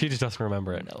 She just doesn't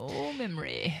remember it. No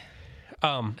memory.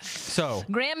 So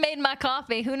Graham made my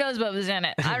coffee. Who knows what was in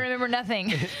it? I remember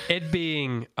nothing. It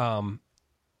being,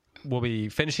 we'll be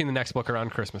finishing the next book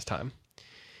around Christmas time.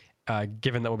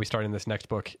 Given that we'll be starting this next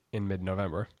book in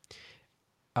mid-November.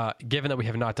 Given that we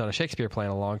have not done a Shakespeare play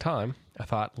in a long time, I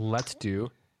thought, let's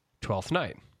do Twelfth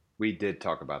Night. We did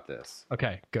talk about this.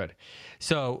 Okay, good.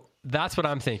 So that's what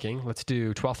I'm thinking. Let's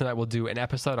do Twelfth Night. We'll do an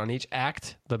episode on each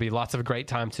act. There'll be lots of great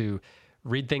time to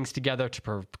read things together,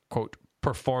 to quote,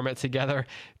 perform it together,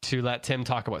 to let Tim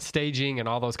talk about staging and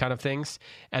all those kind of things.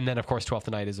 And then, of course, Twelfth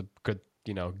Night is a good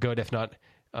if not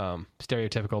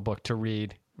stereotypical book to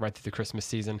read right through the Christmas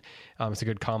season. It's a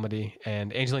good comedy.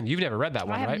 And Angelina, you've never read that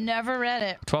one, right? I have never read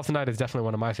it. Twelfth Night is definitely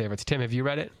one of my favorites. Tim, have you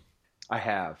read it? I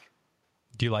have.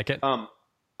 Do you like it?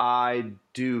 I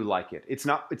do like it. It's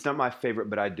not my favorite,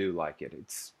 but I do like it.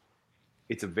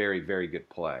 It's a very, very good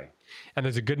play. And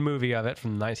there's a good movie of it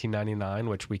from 1999,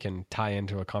 which we can tie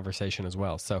into a conversation as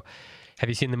well. So have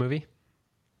you seen the movie?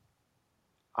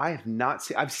 I have not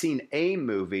seen. I've seen a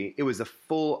movie. It was a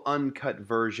full uncut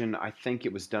version. I think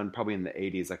it was done probably in the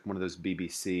 80s, like one of those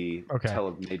BBC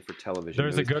made for television.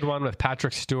 There's movies. a good one with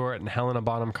Patrick Stewart and Helena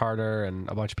Bonham Carter and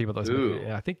a bunch of people.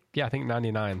 I think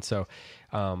 99. So,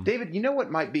 David, you know what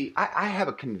might be? I have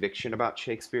a conviction about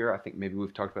Shakespeare. I think maybe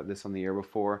we've talked about this on the air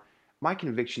before. My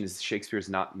conviction is Shakespeare is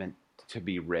not meant to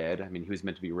be read. I mean, he was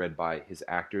meant to be read by his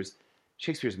actors.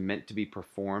 Shakespeare's meant to be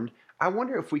performed. I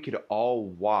wonder if we could all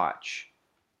watch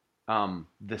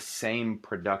the same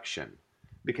production,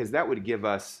 because that would give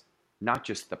us not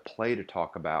just the play to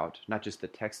talk about, not just the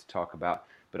text to talk about,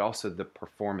 but also the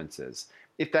performances.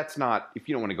 If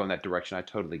you don't want to go in that direction, I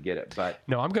totally get it. But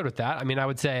no, I'm good with that. I mean, I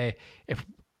would say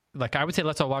let's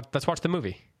watch the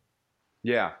movie.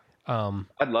 Yeah.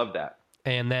 I'd love that.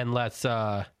 And then let's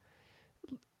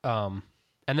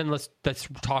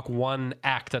talk one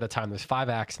act at a time. There's 5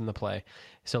 acts in the play.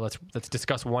 So let's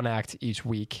discuss one act each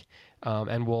week.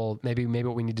 And we'll maybe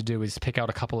what we need to do is pick out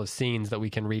a couple of scenes that we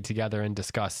can read together and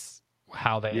discuss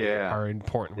how they are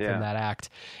important within that act.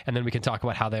 And then we can talk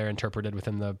about how they're interpreted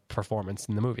within the performance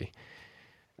in the movie.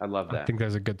 I love that. I think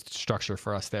there's a good structure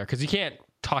for us there, because you can't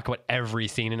talk about every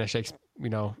scene in a Shakespeare,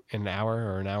 in an hour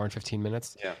or an hour and 15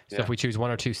 minutes. Yeah. So if we choose 1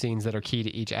 or 2 scenes that are key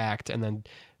to each act, and then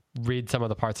read some of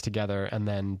the parts together, and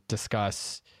then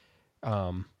discuss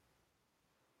the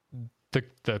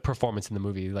performance in the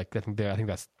movie. I think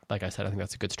that's, like I said, I think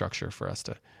that's a good structure for us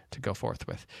to go forth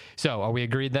with. So are we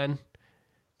agreed then?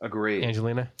 Agreed.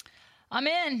 Angelina? I'm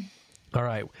in. All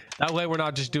right. That way we're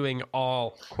not just doing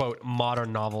all, quote,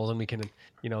 modern novels, and we can,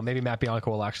 maybe Matt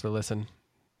Bianco will actually listen.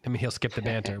 I mean, he'll skip the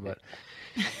banter, but...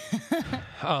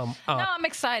 No, I'm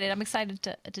excited. I'm excited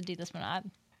to do this one.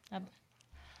 I'm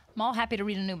all happy to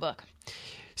read a new book.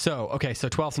 So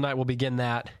 12th Night, we'll begin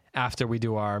that after we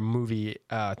do our movie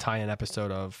tie-in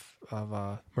episode of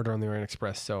Murder on the Orient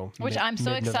Express. So which I'm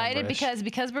so excited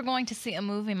because we're going to see a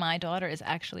movie. My daughter is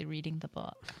actually reading the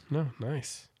book. No,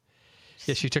 nice.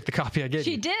 Yeah, she took the copy I gave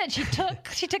you. She did.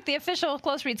 She took the official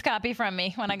Close Reads copy from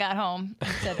me when I got home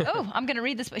and said, "Oh, I'm going to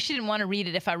read this." But she didn't want to read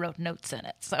it if I wrote notes in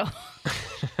it. So.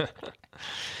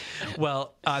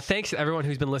 Well, thanks to everyone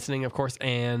who's been listening, of course,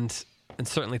 and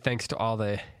certainly thanks to all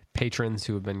the patrons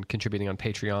who have been contributing on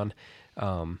Patreon.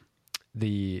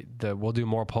 We'll do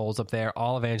more polls up there.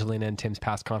 All of Angelina and Tim's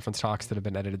past conference talks that have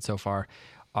been edited so far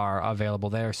are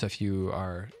available there. So if you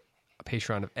are a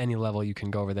Patreon of any level, you can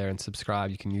go over there and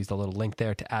subscribe. You can use the little link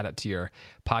there to add it to your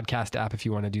podcast app if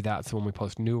you want to do that. So when we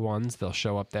post new ones, they'll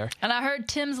show up there. And I heard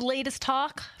Tim's latest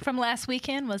talk from last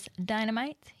weekend was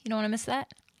dynamite. You don't want to miss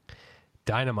that?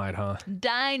 Dynamite, huh?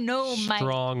 Dynamite.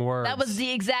 Strong words. That was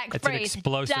the exact it's phrase. It's an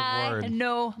explosive word.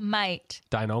 Dynamite.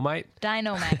 Dynamite?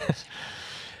 Dynamite.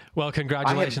 Well,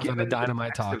 congratulations on the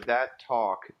dynamite talk. Of that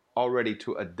talk already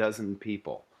to a dozen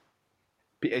people.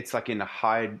 It's like in a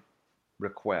high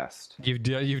request.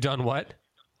 You've done what?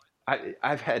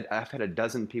 I've had a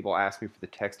dozen people ask me for the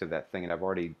text of that thing, and I've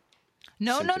already.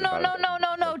 No,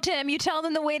 Tim. You tell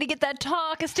them the way to get that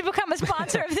talk is to become a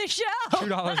sponsor of the show.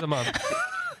 $2 a month.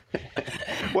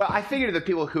 Well, I figured the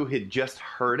people who had just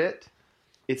heard it,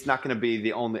 it's not going to be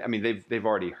the only. I mean, they've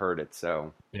already heard it,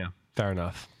 so yeah, fair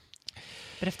enough.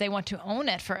 But if they want to own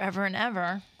it forever and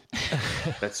ever.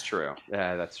 That's true.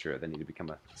 Yeah, that's true. They need to become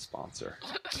a sponsor.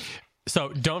 So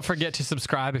don't forget to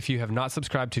subscribe. If you have not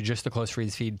subscribed to just the Close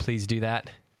Reads feed, please do that.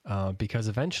 Because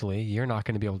eventually you're not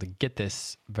going to be able to get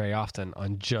this very often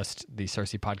on just the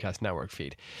Cersei Podcast Network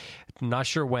feed. Not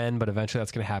sure when, but eventually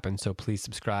that's going to happen. So please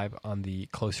subscribe on the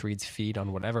Close Reads feed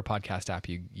on whatever podcast app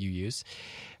you use.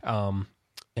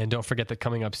 And don't forget that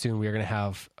coming up soon, we are going to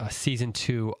have season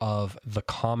 2 of The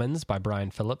Commons by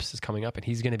Brian Phillips is coming up, and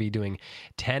he's going to be doing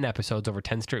 10 episodes over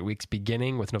 10 straight weeks,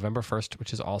 beginning with November 1st,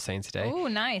 which is All Saints Day. Oh,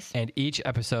 nice. And each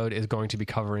episode is going to be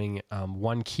covering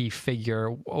one key figure,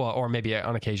 or maybe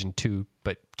on occasion 2,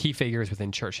 but key figures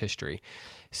within church history.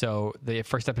 So the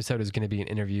first episode is going to be an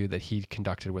interview that he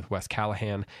conducted with Wes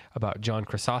Callahan about John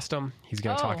Chrysostom. He's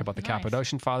going to talk about the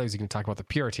Cappadocian Fathers. He's going to talk about the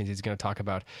Puritans. He's going to talk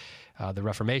about the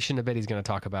Reformation a bit. He's going to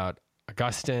talk about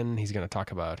Augustine. He's going to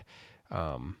talk about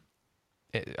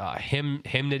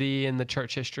hymnody in the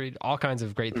church history, all kinds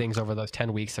of great things over those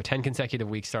 10 weeks. So 10 consecutive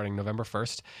weeks starting November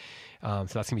 1st. So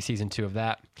that's going to be season 2 of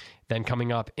that. Then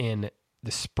coming up in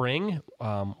the spring,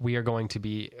 we are going to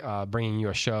be bringing you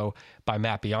a show by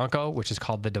Matt Bianco, which is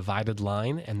called The Divided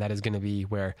Line, and that is going to be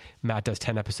where Matt does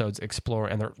 10 episodes explore,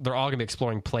 and they're all going to be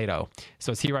exploring Plato.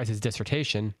 So as he writes his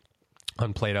dissertation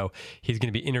on Plato, he's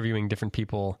going to be interviewing different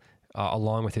people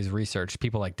along with his research,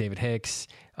 people like David Hicks,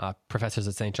 professors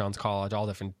at St. John's College, all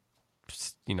different,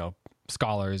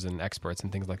 scholars and experts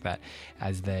and things like that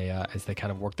as they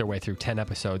kind of work their way through 10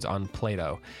 episodes on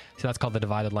Plato. So that's called The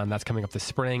Divided Line. That's coming up this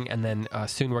spring. And then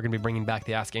soon we're going to be bringing back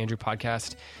the Ask Andrew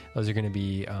podcast. Those are going to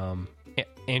be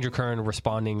Andrew Kern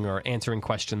responding or answering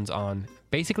questions on,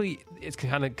 basically it's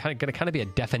going to be a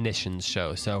definitions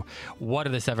show. So what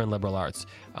are the 7 liberal arts?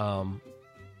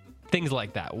 Things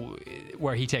like that,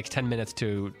 where he takes 10 minutes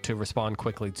to respond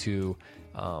quickly to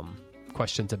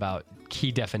questions about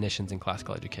key definitions in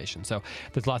classical education. So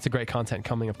there's lots of great content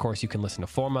coming. Of course, you can listen to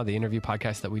Forma, the interview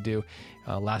podcast that we do.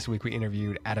 Last week, we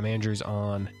interviewed Adam Andrews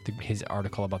on his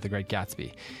article about The Great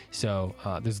Gatsby. So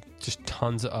there's just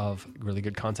tons of really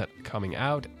good content coming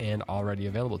out and already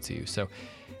available to you. So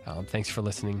thanks for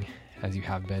listening, as you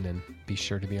have been, and be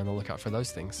sure to be on the lookout for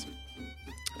those things.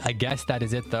 I guess that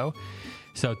is it, though.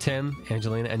 So Tim,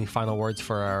 Angelina, any final words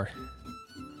for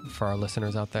our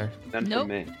listeners out there? None nope. for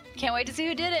me. Can't wait to see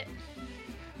who did it.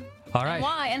 All right. And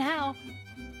why and how.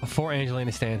 For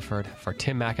Angelina Stanford, for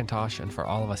Tim McIntosh, and for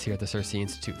all of us here at the Cersei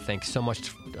Institute, thanks so much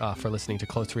for listening to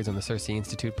Close Reads on the Cersei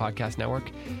Institute Podcast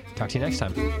Network. Talk to you next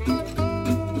time.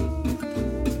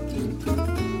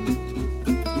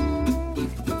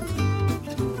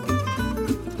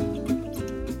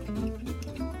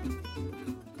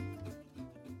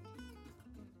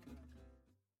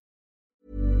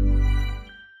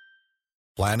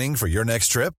 Planning for your next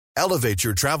trip? Elevate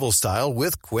your travel style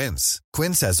with Quince.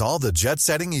 Quince has all the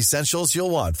jet-setting essentials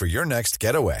you'll want for your next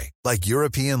getaway, like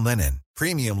European linen,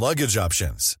 premium luggage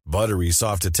options, buttery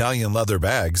soft Italian leather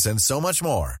bags, and so much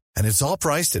more. And it's all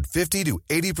priced at 50 to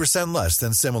 80% less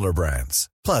than similar brands.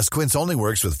 Plus, Quince only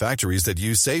works with factories that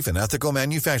use safe and ethical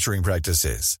manufacturing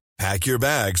practices. Pack your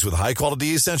bags with high-quality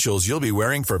essentials you'll be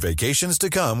wearing for vacations to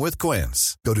come with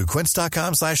Quince. Go to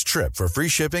quince.com/trip for free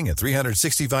shipping and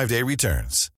 365-day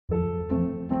returns.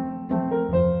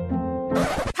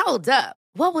 Hold up.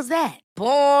 What was that?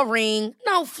 Boring.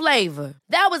 No flavor.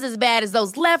 That was as bad as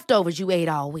those leftovers you ate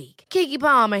all week. Keke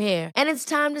Palmer here. And it's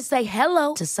time to say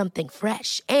hello to something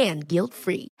fresh and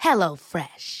guilt-free.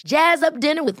 HelloFresh. Jazz up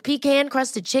dinner with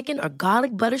pecan-crusted chicken or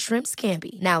garlic butter shrimp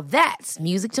scampi. Now that's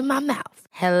music to my mouth.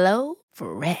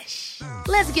 HelloFresh.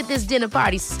 Let's get this dinner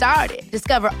party started.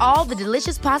 Discover all the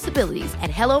delicious possibilities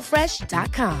at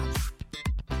HelloFresh.com.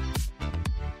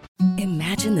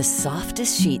 Imagine the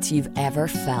softest sheets you've ever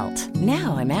felt.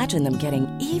 Now imagine them getting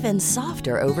even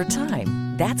softer over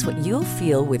time. That's what you'll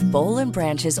feel with Boll &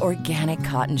 Branch's organic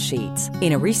cotton sheets.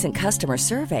 In a recent customer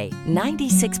survey,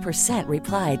 96%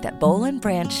 replied that Boll &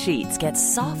 Branch sheets get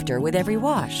softer with every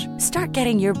wash. Start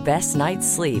getting your best night's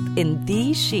sleep in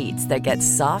these sheets that get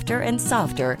softer and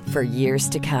softer for years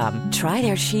to come. Try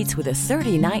their sheets with a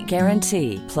 30-night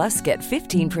guarantee. Plus, get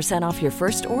 15% off your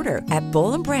first order at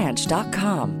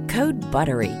bollandbranch.com. Code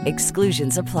BUTTERY.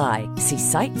 Exclusions apply. See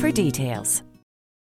site for details.